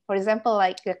pathway. For example,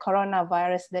 like the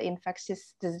coronavirus, the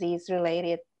infectious disease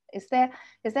related. Is there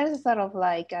a sort of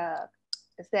like,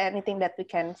 is there anything that we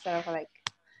can sort of like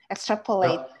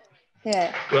extrapolate?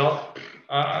 Well,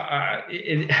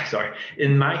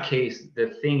 in my case,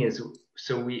 the thing is,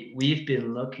 so we've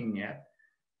been looking at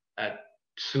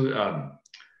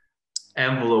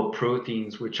envelope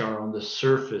proteins which are on the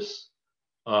surface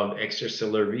of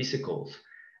extracellular vesicles,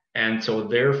 and so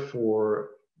therefore,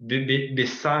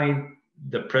 beside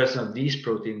the presence of these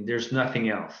proteins, there's nothing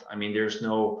else. I mean, there's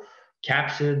no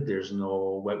capsid, there's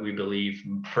no what we believe.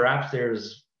 Perhaps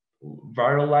there's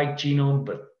viral-like genome,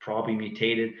 but probably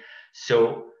mutated.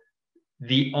 So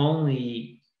the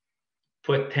only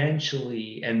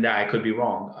potentially, and I could be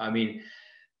wrong, I mean,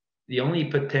 the only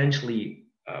potentially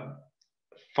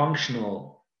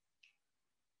functional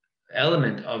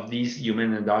element of these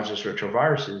human endogenous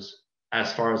retroviruses,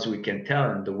 as far as we can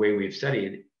tell and the way we've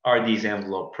studied, are these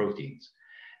envelope proteins.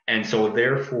 And so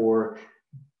therefore,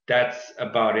 that's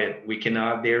about it. We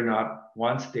cannot, they're not,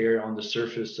 once they're on the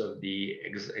surface of the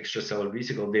extracellular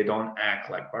vesicle, they don't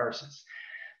act like viruses.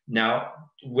 Now,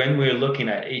 when we're looking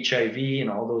at HIV and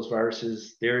all those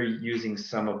viruses, they're using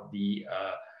some of the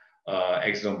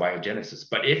exosome biogenesis.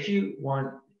 But if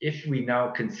we now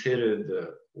consider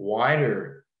the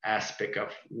wider aspect of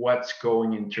what's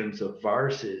going in terms of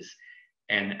viruses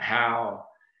and how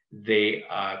they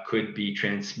could be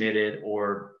transmitted,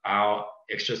 or how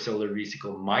extracellular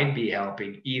vesicle might be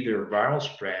helping either viral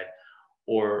spread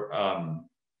or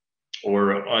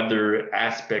other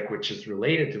aspect which is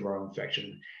related to viral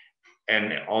infection,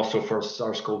 and also for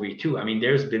SARS-CoV-2. I mean,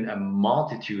 there's been a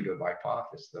multitude of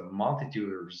hypotheses, a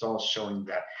multitude of results showing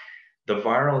that the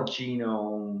viral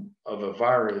genome of a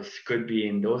virus could be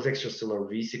in those extracellular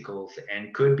vesicles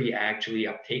and could be actually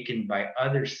uptaken by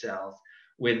other cells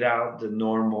without the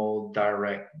normal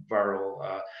direct viral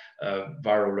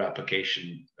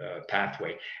replication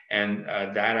pathway. And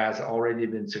that has already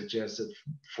been suggested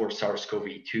for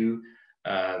SARS-CoV-2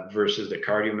 versus the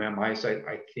cardiomyocyte,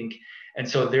 I think. And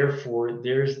so therefore,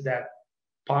 there's that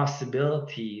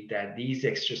possibility that these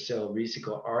extracellular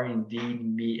vesicles are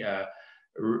indeed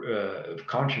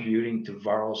contributing to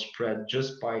viral spread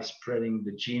just by spreading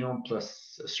the genome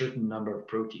plus a certain number of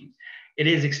proteins. It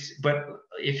is, but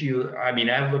if you, I mean,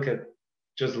 I've looked at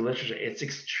just the literature, it's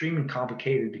extremely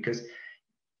complicated because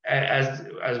as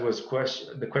was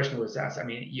the question was asked, I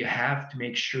mean, you have to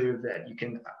make sure that you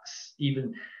can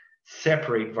even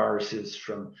separate viruses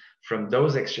from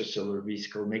those extracellular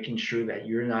vesicles, making sure that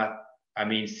you're not, I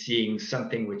mean, seeing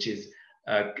something which is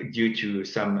due to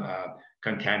some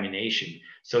contamination.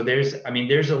 So there's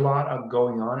a lot of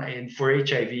going on. And for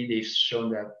HIV, they've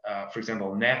shown that, for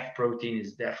example, NEF protein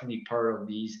is definitely part of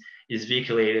these, is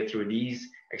vehiculated through these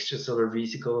extracellular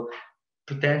vesicle,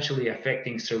 potentially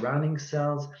affecting surrounding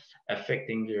cells,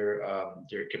 affecting their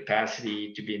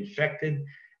capacity to be infected.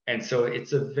 And so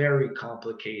it's a very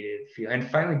complicated field. And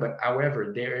finally, but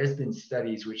however, there has been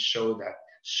studies which show that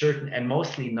certain, and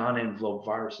mostly non-enveloped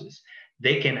viruses,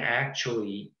 they can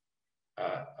actually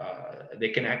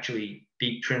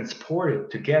be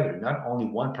transported together, not only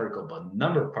one particle, but a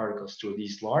number of particles through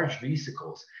these large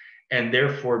vesicles, and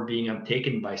therefore being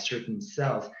uptaken by certain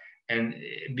cells and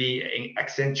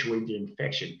accentuate the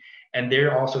infection. And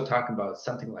they're also talking about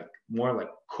something like more like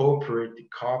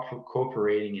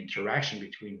cooperating interaction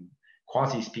between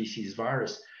quasi-species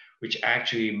virus, which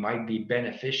actually might be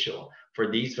beneficial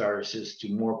for these viruses to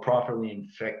more properly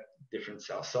infect different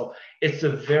cells. So it's a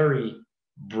very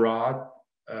broad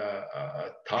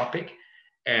topic,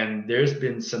 and there's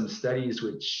been some studies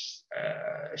which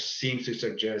seems to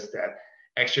suggest that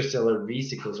extracellular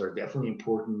vesicles are definitely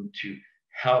important to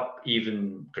help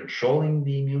even controlling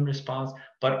the immune response,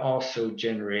 but also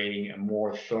generating a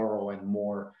more thorough and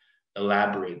more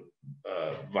elaborate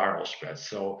viral spread.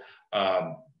 So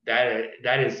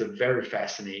that is a very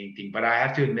fascinating thing. But I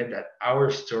have to admit that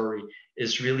our story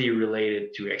is really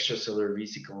related to extracellular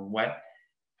vesicle and what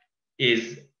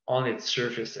is on its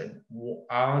surface, and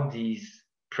how these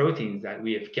proteins that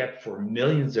we have kept for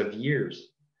millions of years,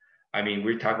 I mean,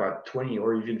 we're talking about 20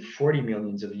 or even 40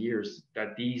 millions of years,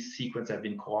 that these sequences have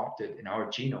been co-opted in our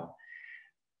genome.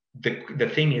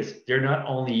 the thing is, they're not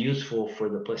only useful for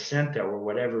the placenta or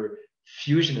whatever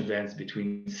fusion events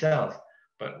between cells,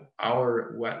 but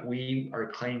what we are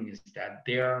claiming is that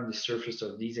they are on the surface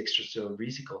of these extracellular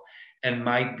vesicles and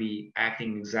might be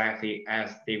acting exactly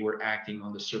as they were acting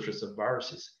on the surface of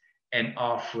viruses, and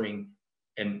offering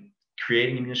and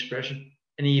creating immunosuppression,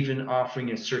 and even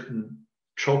offering a certain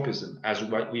tropism, as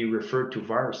what we refer to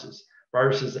viruses.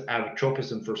 Viruses have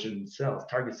tropism for certain cells,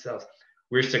 target cells.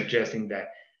 We're suggesting that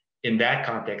in that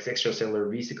context, extracellular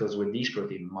vesicles with these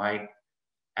protein might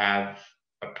have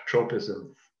a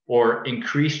tropism or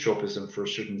increased tropism for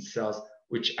certain cells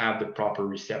which have the proper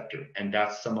receptor. And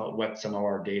that's what some of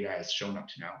our data has shown up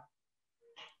to now.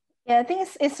 Yeah, I think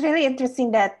it's really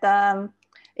interesting that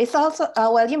it's also,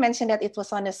 well, you mentioned that it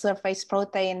was on the surface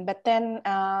protein, but then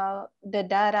the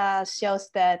data shows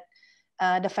that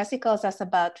the vesicles has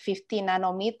about 50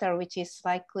 nanometer, which is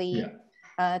likely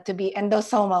to be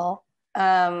endosomal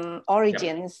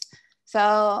origins. Yep.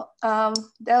 So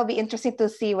that'll be interesting to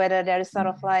see whether there is sort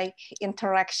of like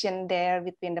interaction there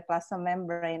between the plasma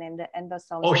membrane and the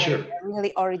endosomes. Oh, sure.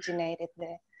 Really originated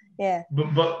there. Yeah.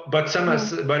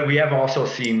 But we have also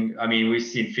seen, I mean, we've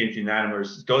seen 50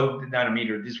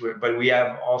 nanometer this way, but we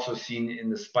have also seen in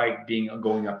the spike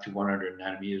going up to 100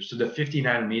 nanometers. So the 50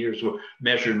 nanometers were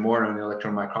measured more on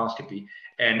electron microscopy.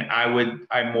 And our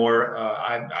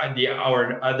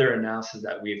other analysis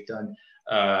that we've done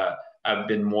have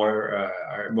been more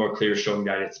clear, showing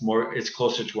that it's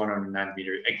closer to 100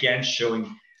 nanometer. Again,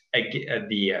 showing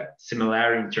the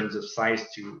similarity in terms of size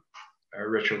to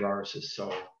retroviruses.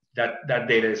 So that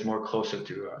data is more closer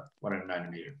to 100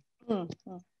 nanometer.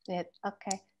 Yeah,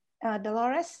 okay.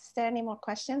 Dolores, is there any more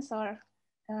questions or?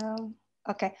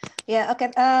 Okay, yeah,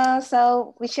 okay.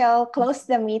 So we shall close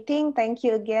the meeting. Thank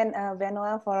you again,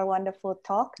 Benoit, for a wonderful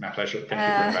talk. My pleasure. Thank you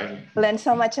for inviting me. Learned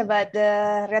so much about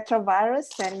the retrovirus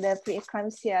and the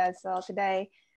preeclampsia. So today